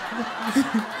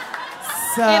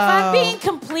 So If I'm being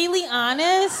completely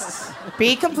honest,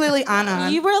 be completely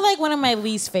honest. you were one of my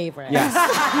least favorites. Yes,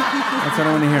 that's what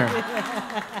I want to hear.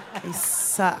 He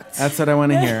sucked. That's what I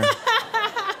want to hear.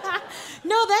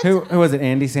 No, that's Who was it?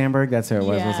 Andy Samberg. That's who it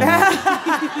was. Wasn't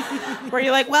it? Where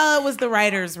you're like, well, it was the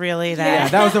writers really Yeah,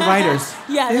 that. that was the writers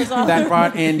yeah. There's all that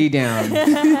brought Andy down.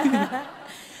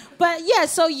 But yeah,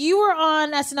 so you were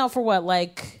on SNL for what,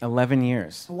 11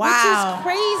 years. Wow. which is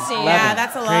crazy. Yeah,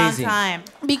 that's a long Crazy. time.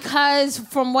 Because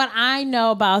from what I know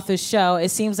about the show, it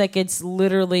seems like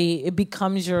it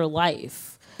becomes your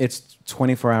life. It's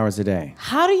 24 hours a day.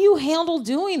 How do you handle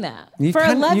doing that You for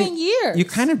kind- 11 years? You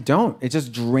kind of don't. It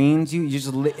just drains you. You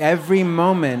just every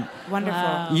moment.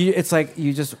 Wonderful. It's like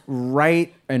you just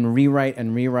write and rewrite,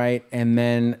 and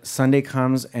then Sunday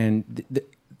comes and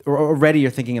already you're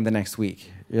thinking of the next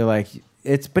week. You're like,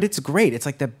 it's great. It's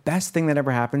like the best thing that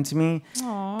ever happened to me.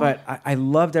 Aww. But I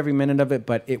loved every minute of it.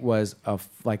 But it was a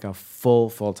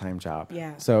full-time job.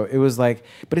 Yeah. So it was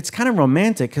but it's kind of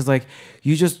romantic because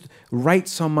you just write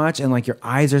so much and your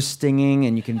eyes are stinging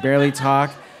and you can barely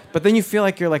talk. But then you feel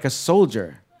like you're a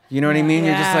soldier. You know what I mean?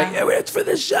 You're just Yeah. it's for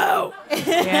the show.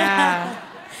 Yeah.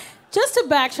 Just to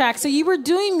backtrack, so you were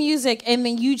doing music and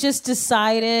then you just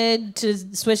decided to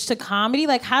switch to comedy?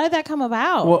 How did that come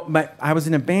about? Well, I was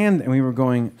in a band and we were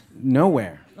going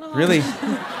nowhere. Really,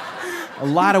 a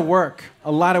lot of work,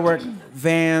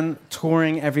 van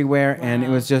touring everywhere, and it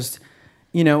was just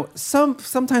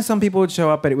sometimes some people would show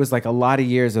up, but it was like a lot of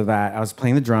years of that. I was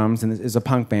playing the drums, and it's a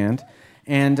punk band.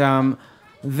 And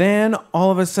then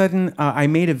all of a sudden, I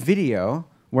made a video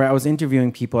where I was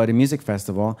interviewing people at a music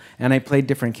festival, and I played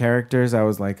different characters. I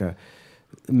was like a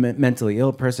mentally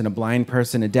ill person, a blind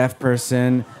person, a deaf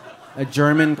person, a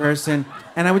German person,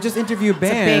 and I would just interview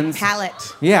bands. It's a big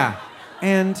palette. Yeah,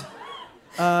 and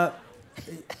I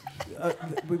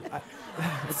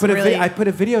put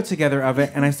a video together of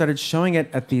it, and I started showing it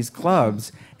at these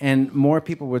clubs, and more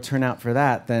people would turn out for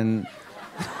that than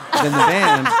the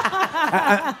band.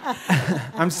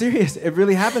 I'm serious. It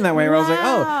really happened that way, where I was like,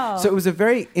 oh. So it was a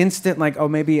very instant, like, oh,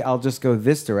 maybe I'll just go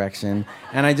this direction.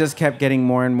 And I just kept getting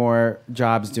more and more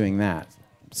jobs doing that.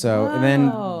 So and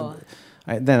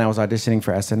then I was auditioning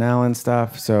for SNL and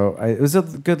stuff. So it was a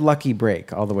good lucky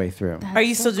break all the way through. Are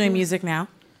you still doing music now?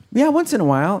 Yeah, once in a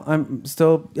while.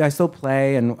 I still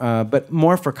play, and but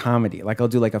more for comedy. Like I'll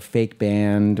do like a fake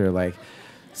band or like.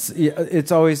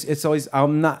 It's always.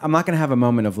 I'm not gonna have a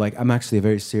moment of like I'm actually a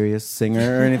very serious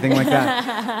singer or anything like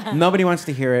that. Nobody wants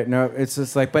to hear it. No, it's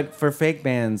just like. But for fake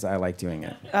bands, I like doing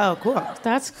it. Oh, cool.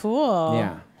 That's cool.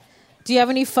 Yeah. Do you have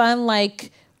any fun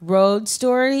like road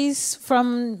stories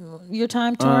from your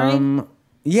time touring?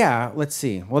 Yeah. Let's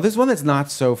see. Well, there's one that's not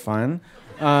so fun.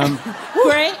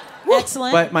 Great.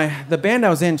 Excellent. But the band I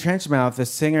was in, Trenchmouth, the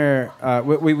singer,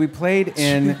 we played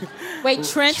in. Wait,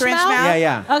 Trenchmouth?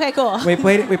 Yeah. Okay, cool. We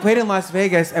played in Las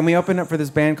Vegas, and we opened up for this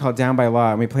band called Down by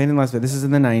Law, and we played in Las Vegas. This is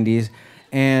in the '90s,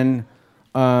 and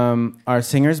our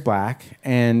singer's black,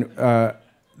 and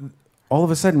all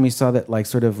of a sudden we saw that like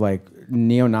sort of like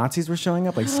neo-Nazis were showing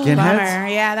up, like skinheads. Bummer.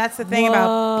 Yeah, that's the thing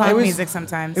about punk music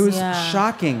sometimes. It was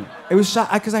shocking. It was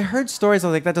because I heard stories. I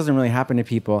was like, that doesn't really happen to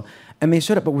people. And they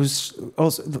showed up, but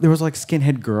there was like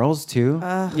skinhead girls too.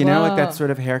 Like that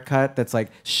sort of haircut that's like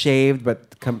shaved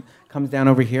but comes down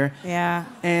over here. Yeah.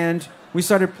 And we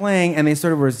started playing, and they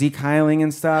sort of were Zeke Heiling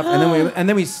and stuff. And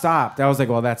then we stopped. I was like,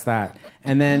 well, that's that.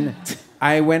 And then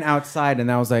I went outside,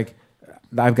 and I was like,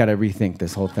 I've got to rethink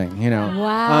this whole thing,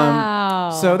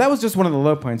 Wow. So that was just one of the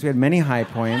low points. We had many high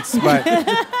points, but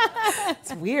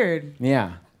It's weird.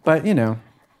 yeah. But Yeah.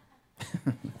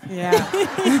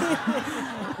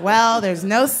 Well, there's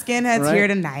no skinheads Right. here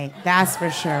tonight. That's for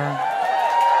sure.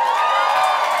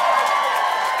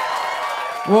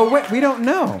 Well, we don't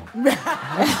know. Turn the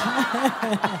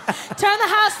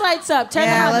house lights up.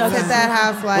 Let's hit that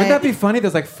house light. Wouldn't that be funny?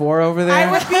 There's like 4 over there.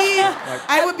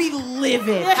 I would be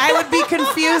livid. I would be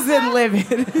confused and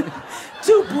livid.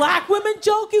 2 black women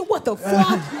joking? What the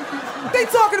fuck? They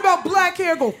talking about black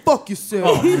hair. Go fuck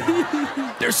yourself.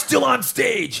 They're still on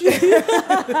stage.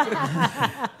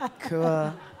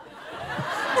 Cool.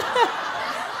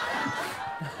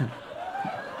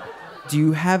 Do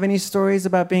you have any stories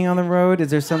about being on the road?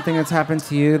 Is there something that's happened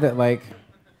to you that like...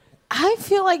 I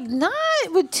feel like not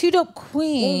with Two Dope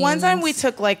Queens. One time we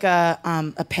took like a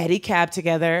pedicab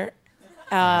together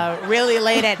really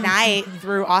late at night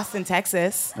through Austin,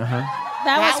 Texas.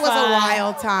 That was fun. a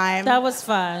wild time. That was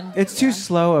fun. It's too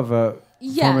slow of a form of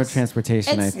Yes.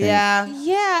 transportation, I think. Yeah.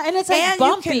 Yeah, and it's like And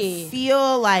bumpy. you can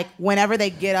feel like whenever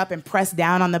they get up and press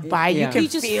down on the bike, Yeah. you can You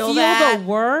just feel feel that. the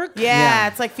work. Yeah,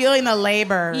 it's like feeling the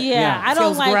labor. Yeah, I don't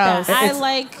Feels like gross. that.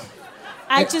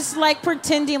 I just like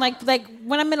pretending like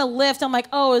when I'm in a lift, I'm like,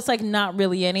 oh, it's like not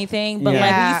really anything. But like when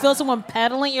Yeah. you feel someone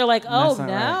pedaling, you're like, oh That's no.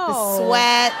 not The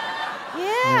sweat.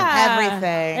 Yeah.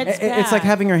 Everything. It's like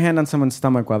having your hand on someone's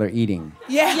stomach while they're eating.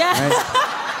 Yeah. Yeah.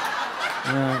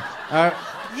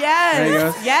 There you go.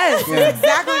 Yes. Yes. Yeah.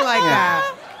 Exactly like that.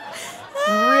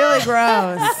 Really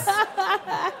gross.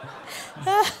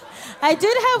 I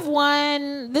did have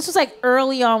one. This was like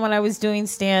early on when I was doing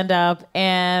stand up,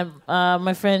 and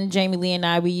my friend Jamie Lee and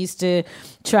I, we used to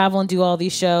travel and do all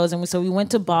these shows, and so we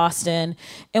went to Boston.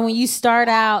 And when you start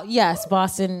out, yes,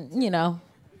 Boston,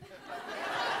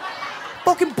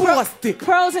 Fucking Boston.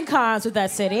 pros and cons with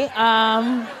that city.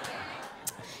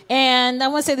 And I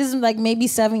want to say this is like maybe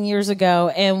 7 years ago.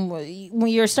 And when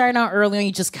you're starting out early on,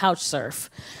 you just couch surf.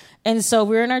 And so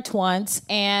we were in our 20s,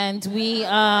 and we,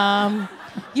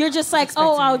 you're just like,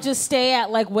 oh, I'll just stay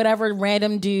at like whatever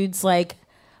random dude's like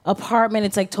apartment.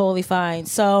 It's like totally fine.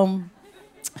 So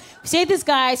we stayed at this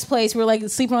guy's place. We were like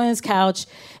sleeping on his couch,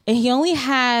 and he only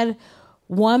had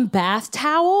one bath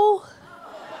towel.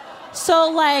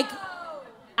 So like,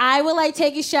 I would like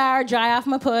take a shower, dry off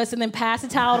my puss, and then pass the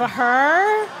towel to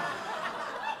her.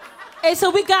 And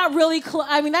so we got really close.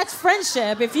 I mean, that's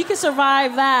friendship. If you can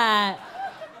survive that.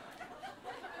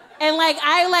 And like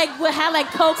I had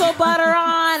like cocoa butter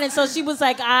on, and so she was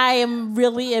like, I am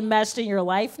really enmeshed in your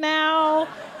life now.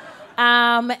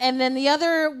 And then the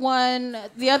other one,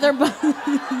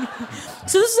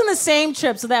 so this is in the same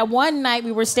trip. So that one night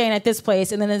we were staying at this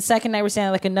place, and then the second night we're staying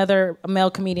at like another male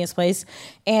comedian's place.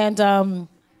 And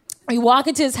we walk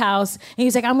into his house, and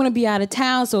he's like, I'm going to be out of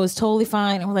town, so it's totally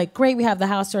fine. And we're like, great, we have the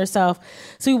house to ourselves.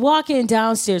 So we walk in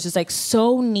downstairs. It's like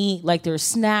so neat. Like there's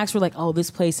snacks. We're like, oh,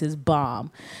 this place is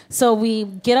bomb. So we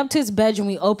get up to his bedroom.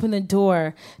 We open the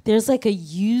door. There's like a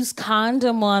used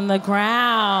condom on the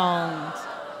ground.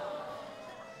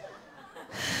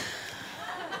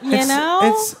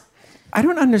 I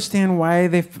don't understand why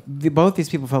both these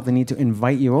people felt the need to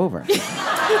invite you over.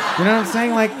 You know what I'm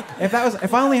saying? Like,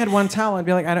 if I only had one towel, I'd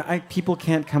be like, people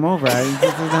can't come over.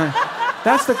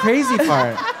 That's the crazy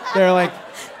part. They're like,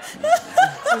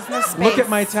 look at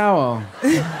my towel.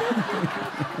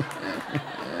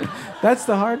 That's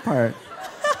the hard part.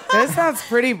 This sounds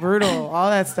pretty brutal. All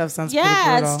that stuff sounds pretty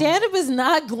brutal. Yeah, stand-up is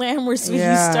not glamorous when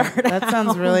you start that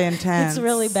sounds really intense. It's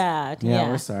really bad. Yeah,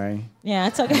 we're sorry. Yeah,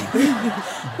 it's okay. But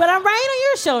I'm writing on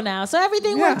your show now, so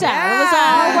everything worked out. It was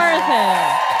all worth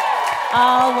it.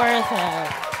 All worth it.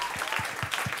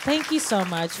 Thank you so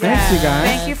much. Thanks, you guys.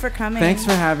 Thank you for coming. Thanks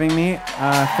for having me.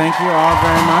 Thank you all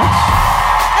very much.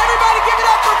 Everybody give it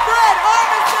up for Fred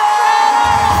Armisen!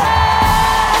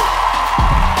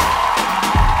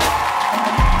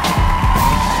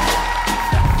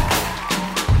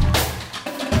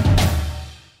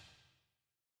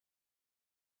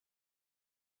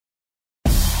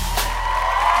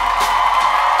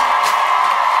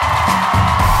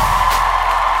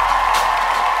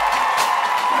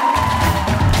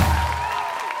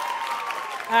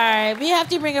 We have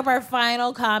to bring up our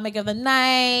final comic of the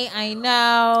night. I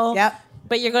know. Yep.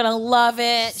 But you're going to love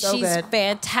it. So She's good.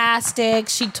 Fantastic.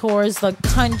 She tours the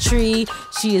country.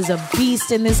 She is a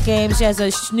beast in this game. She has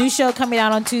a new show coming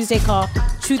out on Tuesday called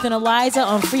Truth and Eliza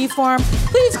on Freeform.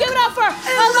 Please give it up for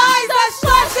Eliza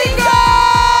Schlesinger!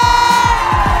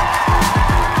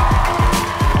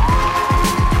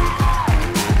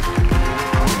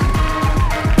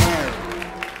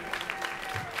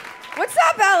 What's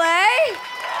up, LA?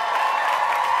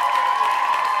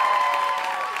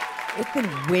 It's been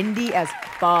windy as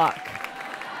fuck.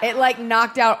 It like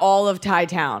knocked out all of Thai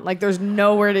Town. Like there's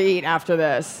nowhere to eat after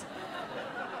this.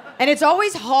 And it's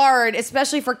always hard,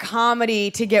 especially for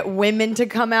comedy, to get women to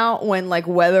come out when like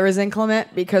weather is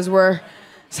inclement because we're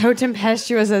so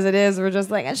tempestuous as it is. We're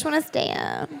just like, I just want to stay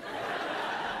up.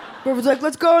 We're like,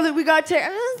 let's go. We got to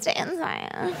I'm gonna stay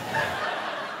inside.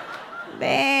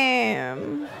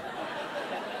 Damn.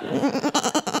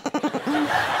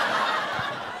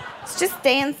 Let's just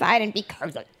stay inside and be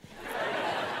cozy.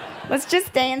 Let's just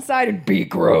stay inside and be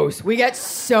gross. We get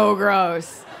so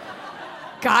gross.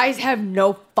 Guys have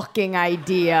no fucking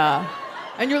idea.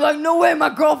 And you're like, no way, my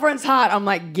girlfriend's hot. I'm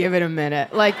like, give it a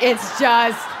minute. Like, it's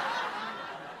just...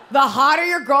 The hotter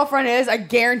your girlfriend is, I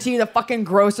guarantee you the fucking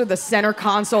grosser the center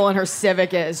console in her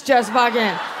Civic is. Just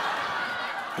fucking...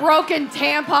 broken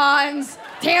tampons.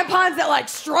 Tampons that, like,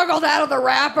 struggled out of the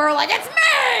wrapper. Like, it's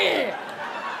me!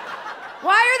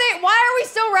 Why are we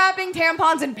still wrapping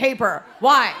tampons in paper?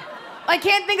 Why? I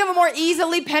can't think of a more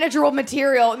easily penetrable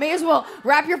material. May as well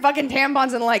wrap your fucking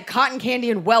tampons in like cotton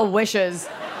candy and well wishes.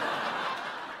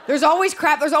 There's always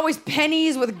crap. There's always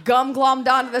pennies with gum glommed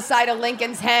onto the side of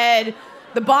Lincoln's head.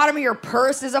 The bottom of your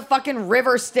purse is a fucking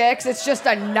river Styx. It's just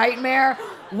a nightmare.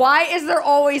 Why is there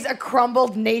always a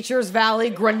crumbled Nature's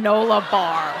Valley granola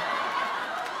bar?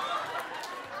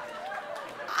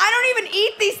 I don't even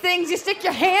eat these things. You stick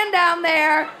your hand down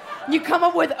there. You come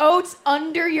up with oats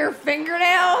under your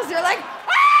fingernails. You're like,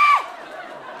 ah!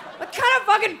 What kind of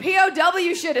fucking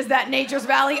POW shit is that, Nature's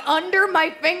Valley? Under my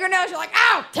fingernails? You're like,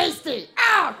 ow, tasty.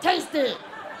 Ow, tasty.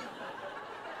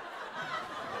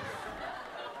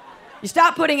 You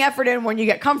stop putting effort in when you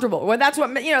get comfortable. Well, that's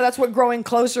what growing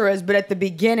closer is. But at the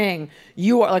beginning,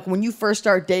 you are like, when you first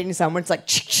start dating someone, it's like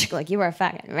you are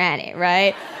fucking ready,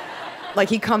 right? Like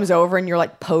he comes over and you're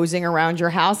like posing around your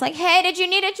house like, hey, did you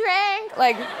need a drink?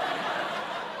 Like,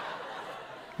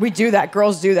 we do that.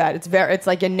 Girls do that. It's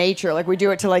like in nature. Like we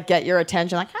do it to like get your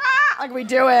attention. Like, ah, like we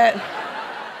do it.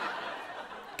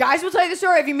 Guys will tell you the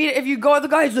story. If you go with the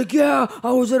guy, he's like, yeah,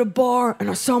 I was at a bar and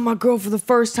I saw my girl for the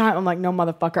first time. I'm like, no,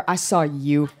 motherfucker, I saw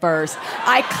you first.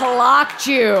 I clocked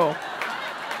you.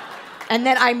 And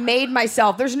then I made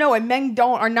myself. There's no way. Men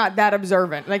are not that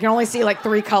observant. They can only see like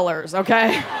 3 colors,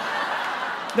 okay?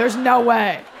 There's no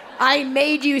way. I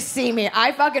made you see me.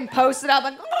 I fucking posted up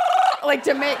like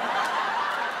to make...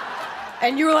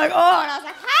 And you were like, oh, and I was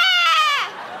like,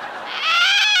 ah!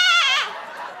 Ah!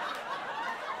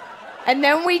 And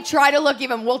then we try to look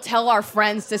even, we'll tell our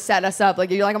friends to set us up.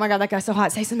 Like, you're like, oh my God, that guy's so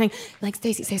hot. Say something. Like,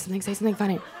 Stacey, say something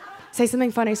funny. Say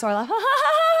something funny, so I laugh.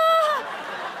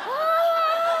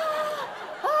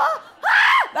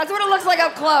 That's what it looks like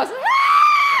up close.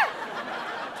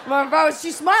 My bro,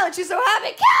 she's smiling. She's so happy.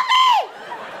 Kill me!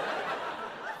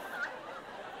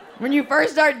 When you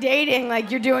first start dating, like,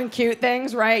 you're doing cute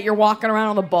things, right? You're walking around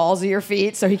on the balls of your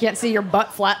feet so he can't see your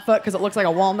butt flat foot because it looks like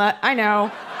a walnut. I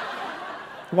know.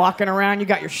 Walking around, you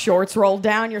got your shorts rolled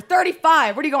down. You're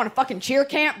 35. What are you going to fucking cheer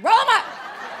camp? Roll them up!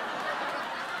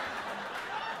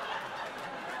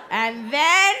 And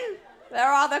then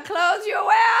there are the clothes you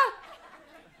wear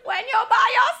when you're by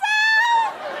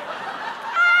yourself.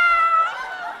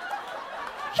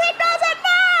 He doesn't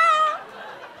know.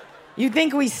 You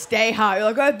think we stay hot.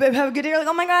 You're like, oh, babe, have a good day. You're like,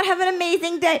 oh my God, have an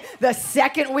amazing day. The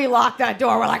second we lock that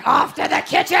door, we're like, off to the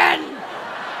kitchen.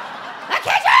 The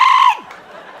kitchen!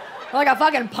 We're like a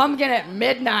fucking pumpkin at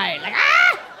midnight. Like,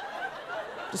 ah!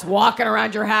 Just walking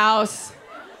around your house.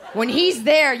 When he's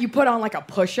there, you put on like a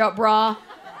push-up bra.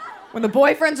 When the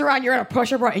boyfriend's around, you're in a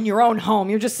push-up bra in your own home.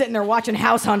 You're just sitting there watching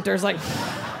House Hunters like...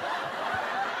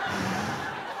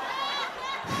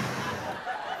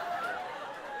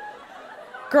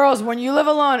 Girls, when you live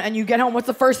alone and you get home, what's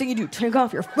the first thing you do? Take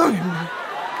off your phone.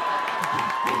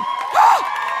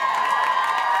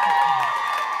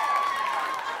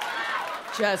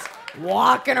 Just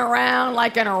walking around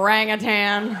like an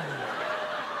orangutan.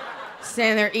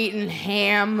 Standing there eating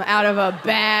ham out of a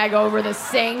bag over the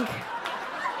sink.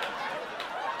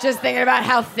 Just thinking about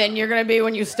how thin you're gonna be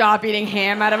when you stop eating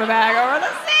ham out of a bag over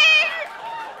the sink.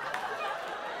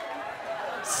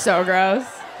 So gross.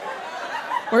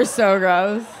 We're so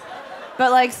gross.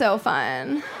 But like so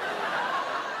fun.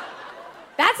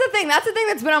 That's the thing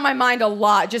that's been on my mind a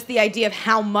lot, just the idea of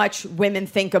how much women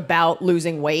think about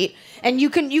losing weight. And you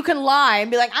can lie and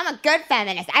be like, I'm a good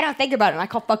feminist. I don't think about it. And I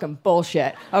call fucking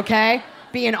bullshit, okay?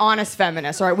 Be an honest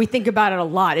feminist, all right? We think about it a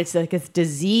lot. It's like a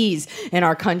disease in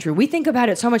our country. We think about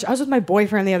it so much. I was with my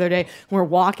boyfriend the other day. We're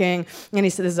walking, and he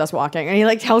said, this is us walking, and he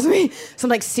like tells me some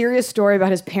like serious story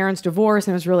about his parents' divorce,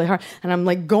 and it was really hard. And I'm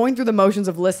like going through the motions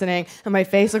of listening, and my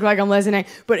face looked like I'm listening,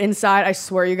 but inside, I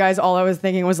swear you guys, all I was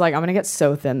thinking was like, I'm gonna get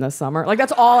so thin this summer. Like,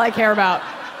 that's all I care about.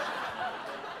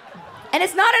 And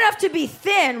it's not enough to be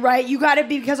thin, right? You gotta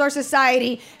be, because our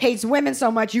society hates women so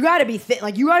much, you gotta be thin.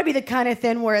 Like, you gotta be the kind of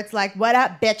thin where it's like, what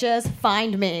up, bitches?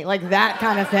 Find me. Like, that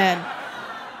kind of thin.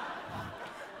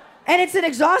 And it's an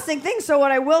exhausting thing, so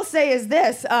what I will say is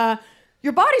this.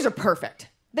 Your bodies are perfect.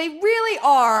 They really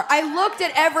are. I looked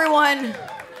at everyone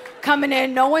coming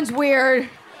in. No one's weird.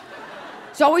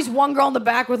 There's always one girl in the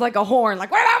back with, like, a horn. Like,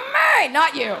 what about me?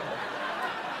 Not you.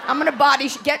 I'm gonna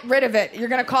get rid of it. You're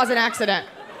gonna cause an accident.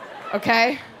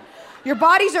 Okay? Your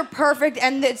bodies are perfect,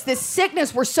 and it's this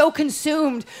sickness. We're so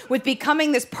consumed with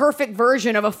becoming this perfect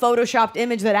version of a photoshopped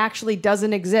image that actually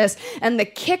doesn't exist. And the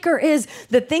kicker is,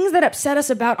 the things that upset us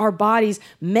about our bodies,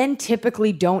 men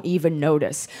typically don't even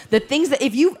notice. The things that,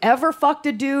 if you've ever fucked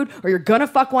a dude, or you're gonna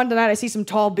fuck one tonight, I see some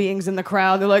tall beings in the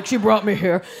crowd, they're like, she brought me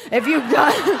here. If you've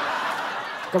done,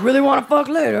 I really wanna fuck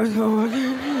later, so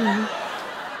I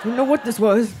don't know what this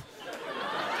was.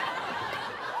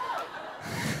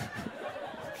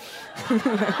 Look,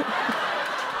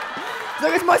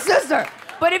 it's my sister.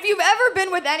 But if you've ever been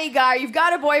with any guy, you've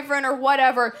got a boyfriend or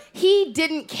whatever, he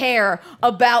didn't care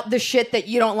about the shit that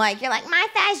you don't like. You're like, my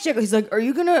thighs jiggle. He's like, are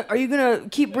you gonna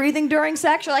keep breathing during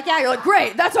sex? You're like, yeah. You're like,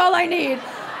 great, that's all I need.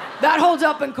 That holds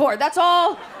up in court. That's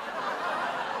all.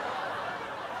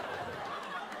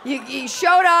 You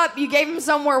showed up, you gave him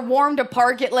somewhere warm to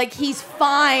park it, like he's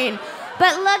fine.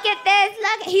 But look at this,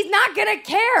 he's not gonna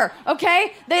care,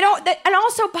 okay? And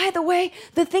also, by the way,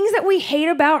 the things that we hate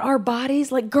about our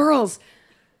bodies, like girls,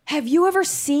 have you ever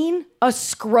seen a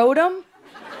scrotum? What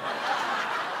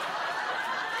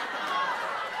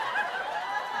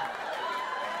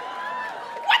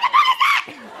the fuck is that?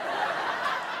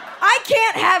 I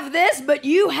can't have this, but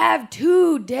you have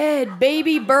 2 dead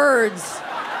baby birds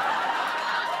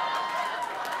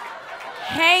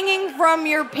hanging from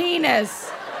your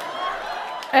penis.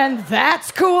 And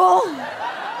that's cool?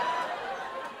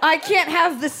 I can't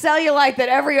have the cellulite that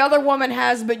every other woman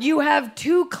has, but you have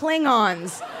 2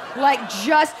 Klingons.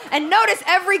 And notice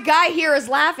every guy here is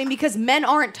laughing because men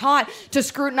aren't taught to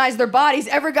scrutinize their bodies.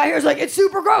 Every guy here is like, it's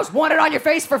super gross. Want it on your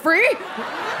face for free?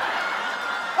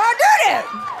 I did it.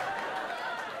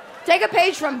 Take a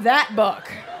page from that book.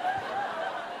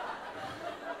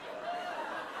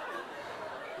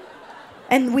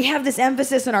 And we have this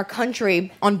emphasis in our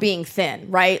country on being thin,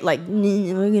 right? Like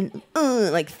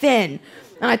thin.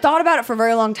 And I thought about it for a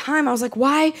very long time. I was like,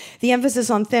 why the emphasis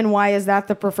on thin? Why is that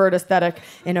the preferred aesthetic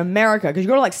in America? Because you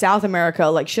go to like South America,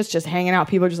 like shit's just hanging out.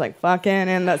 People are just like fucking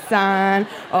in the sun.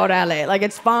 Orale. Like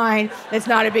it's fine. It's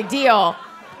not a big deal.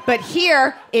 But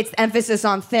here, it's emphasis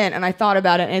on thin. And I thought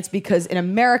about it, and it's because in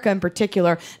America in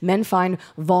particular, men find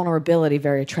vulnerability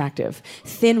very attractive.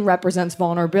 Thin represents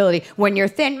vulnerability. When you're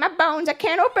thin, my bones, I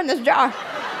can't open this jar.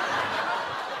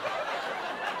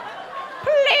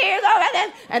 Please open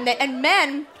this. And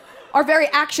men are very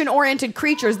action-oriented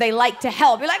creatures. They like to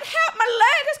help. You're like, help, my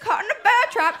leg is caught in a bear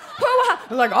trap.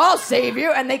 They're like, I'll save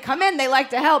you. And they come in, they like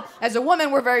to help. As a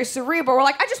woman, we're very cerebral. We're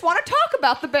like, I just want to talk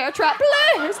about the bear trap.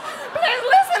 Please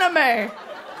listen to me.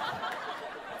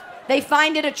 They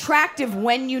find it attractive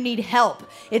when you need help.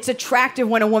 It's attractive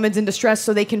when a woman's in distress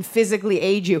so they can physically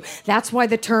aid you. That's why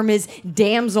the term is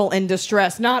damsel in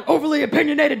distress, not overly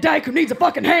opinionated dyke who needs a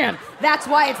fucking hand. That's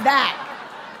why it's that.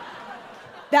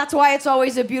 That's why it's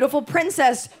always a beautiful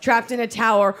princess trapped in a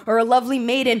tower or a lovely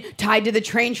maiden tied to the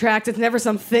train tracks. It's never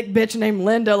some thick bitch named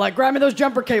Linda, like, grab me those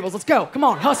jumper cables, let's go, come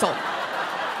on, hustle.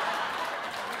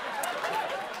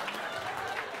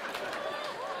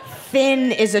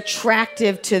 Thin is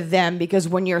attractive to them because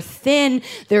when you're thin,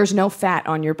 there's no fat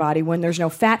on your body. When there's no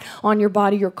fat on your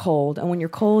body, you're cold. And when you're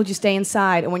cold, you stay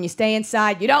inside. And when you stay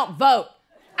inside, you don't vote.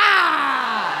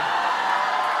 Ah!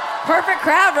 Perfect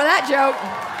crowd for that joke.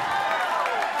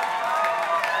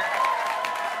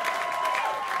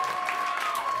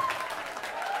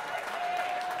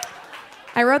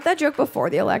 I wrote that joke before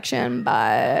the election, but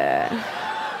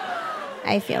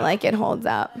I feel like it holds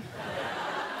up.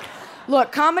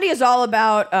 Look, comedy is all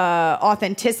about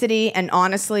authenticity, and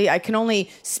honestly, I can only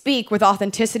speak with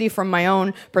authenticity from my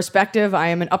own perspective. I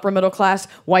am an upper middle class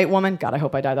white woman. God, I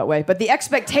hope I die that way. But the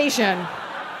expectation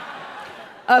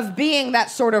of being that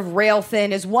sort of rail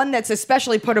thin is one that's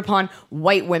especially put upon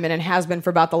white women and has been for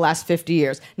about the last 50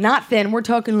 years. Not thin, we're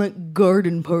talking like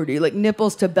garden party, like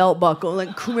nipples to belt buckle,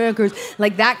 like crackers,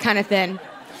 like that kind of thin.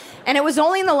 And it was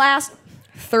only in the last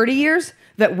 30 years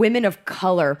that women of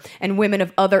color and women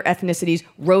of other ethnicities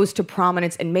rose to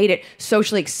prominence and made it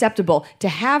socially acceptable to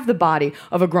have the body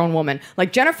of a grown woman.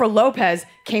 Like Jennifer Lopez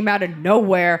came out of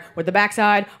nowhere with the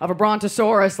backside of a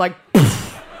brontosaurus, like,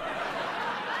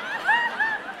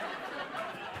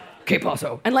 ¿Qué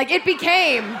pasó? And like it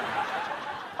became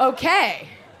okay.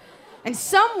 And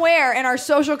somewhere in our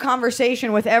social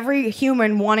conversation with every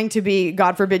human wanting to be,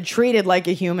 God forbid, treated like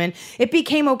a human, it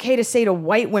became okay to say to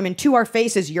white women, to our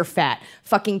faces, you're fat.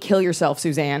 Fucking kill yourself,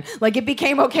 Suzanne. Like it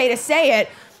became okay to say it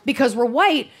because we're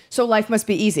white, so life must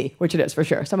be easy, which it is for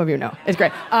sure. Some of you know. It's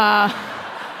great.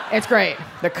 It's great.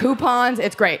 The coupons,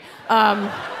 it's great.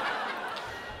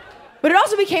 But it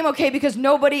also became okay because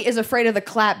nobody is afraid of the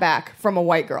clapback from a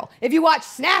white girl. If you watch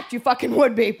Snapped, you fucking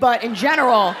would be. But in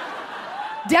general,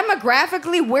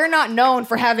 demographically, we're not known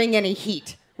for having any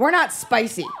heat. We're not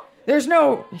spicy. There's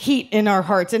no heat in our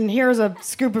hearts. And here's a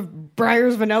scoop of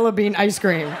Breyer's vanilla bean ice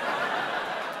cream.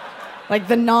 Like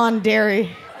the non-dairy.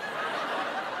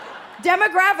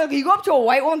 Demographically, you go up to a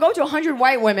white woman, go up to 100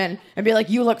 white women and be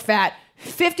like, you look fat.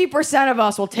 50% of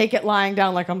us will take it lying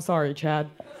down like, I'm sorry, Chad.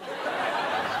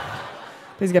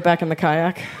 Please get back in the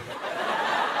kayak.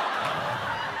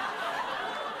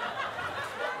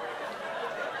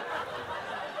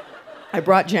 I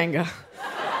brought Jenga.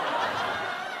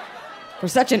 For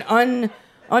such an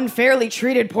unfairly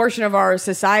treated portion of our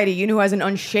society, you know who has an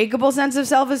unshakable sense of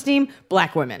self-esteem?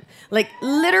 Black women. Like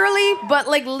literally, but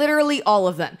like literally all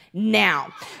of them.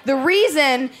 Now, the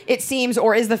reason it seems,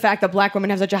 or is the fact that black women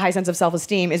have such a high sense of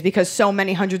self-esteem is because so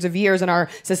many hundreds of years in our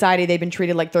society, they've been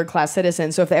treated like third-class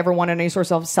citizens. So if they ever wanted any sort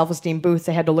of self-esteem boost,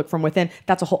 they had to look from within.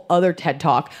 That's a whole other TED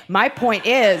Talk. My point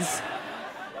is,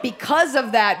 because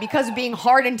of that, because of being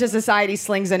hardened to society's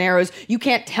slings and arrows, you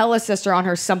can't tell a sister on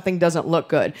her something doesn't look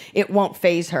good. It won't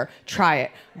faze her. Try it.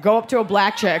 Go up to a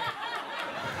black chick.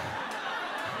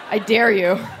 I dare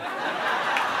you.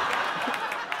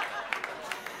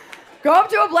 Go up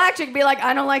to a black chick and be like,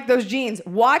 I don't like those jeans.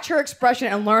 Watch her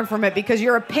expression and learn from it because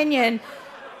your opinion...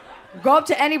 Go up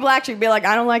to any black chick and be like,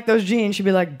 I don't like those jeans. She'd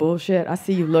be like, bullshit, I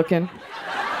see you looking.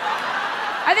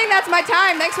 I think that's my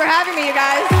time. Thanks for having me, you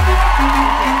guys.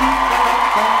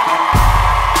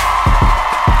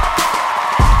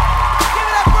 Give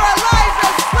it up for Iliza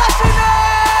Schlesinger!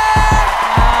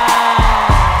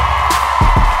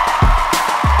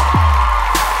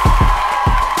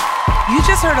 You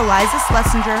just heard Iliza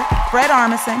Schlesinger, Fred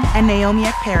Armisen, and Naomi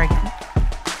Ekperigin.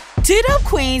 Two Dope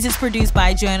Queens is produced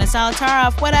by Joanna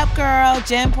Salataroff. What up, girl?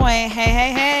 Jen Point, hey,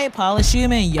 hey, hey. Paula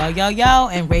Schumann, yo, yo, yo.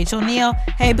 And Rachel Neal,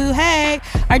 hey, boo, hey.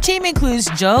 Our team includes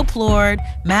Joe Plord,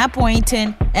 Matt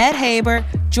Boynton, Ed Haber,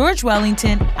 George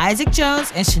Wellington, Isaac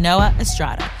Jones, and Shanoa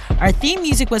Estrada. Our theme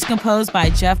music was composed by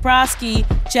Jeff Brodsky.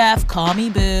 Jeff, call me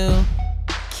boo.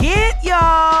 KIT,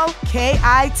 y'all.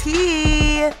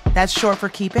 K-I-T. That's short for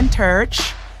keep in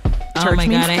church. Oh my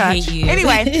God, I hate you.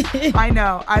 Anyway, I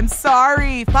know. I'm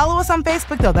sorry. Follow us on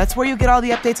Facebook, though. That's where you'll get all the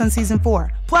updates on season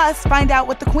 4. Plus, find out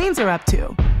what the queens are up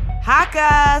to. Hack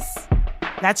us.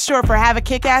 That's short for have a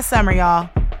kick-ass summer, y'all.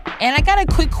 And I got a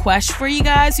quick question for you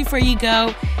guys before you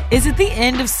go. Is it the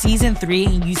end of season 3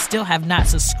 and you still have not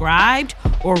subscribed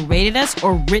or rated us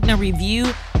or written a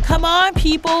review? Come on,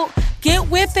 people. Get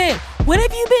with it. What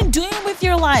have you been doing with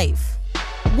your life?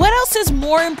 What else is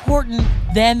more important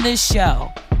than this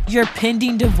show? Your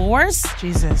pending divorce?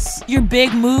 Jesus. Your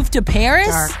big move to Paris?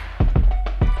 Dark.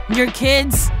 Your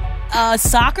kids'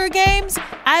 soccer games?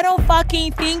 I don't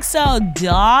fucking think so,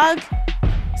 dog.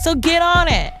 So get on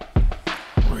it.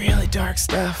 Really dark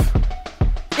stuff.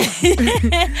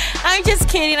 I'm just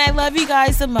kidding. I love you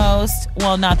guys the most.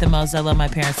 Well, not the most. I love my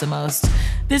parents the most.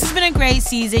 This has been a great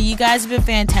season. You guys have been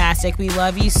fantastic. We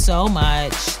love you so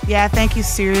much. Yeah, thank you.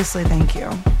 Seriously, thank you.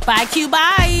 Bye, Q.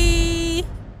 Bye.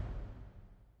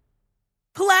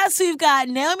 Plus, we've got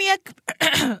Naomi.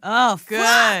 Oh,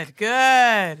 fuck.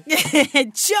 Good.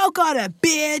 Choke on a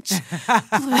bitch.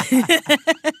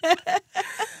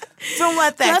 Don't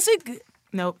let that. Plus,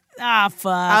 Nope. ah,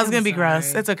 fuck. I was going to be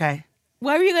gross. It's okay.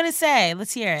 What were you going to say?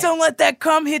 Let's hear it. Don't let that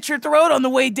cum hit your throat on the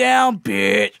way down,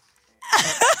 bitch.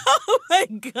 Oh, my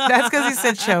God. That's because he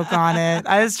said choke on it.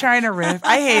 I was trying to riff.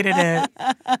 I hated it.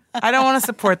 I don't want to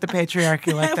support the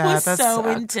patriarchy like that. That was so sucked.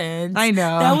 intense. I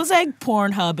know. That was like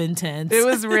Pornhub intense. It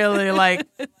was really like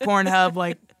Pornhub,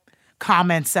 like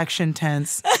comment section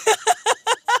tense.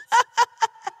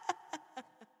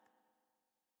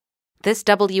 This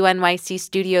WNYC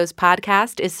Studios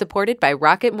podcast is supported by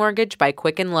Rocket Mortgage by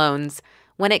Quicken Loans.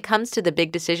 When it comes to the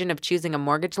big decision of choosing a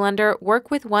mortgage lender,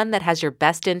 work with one that has your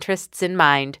best interests in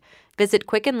mind. Visit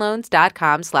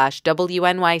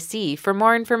quickenloans.com/WNYC for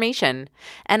more information.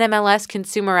 NMLS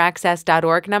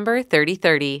ConsumerAccess.org number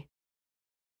 3030.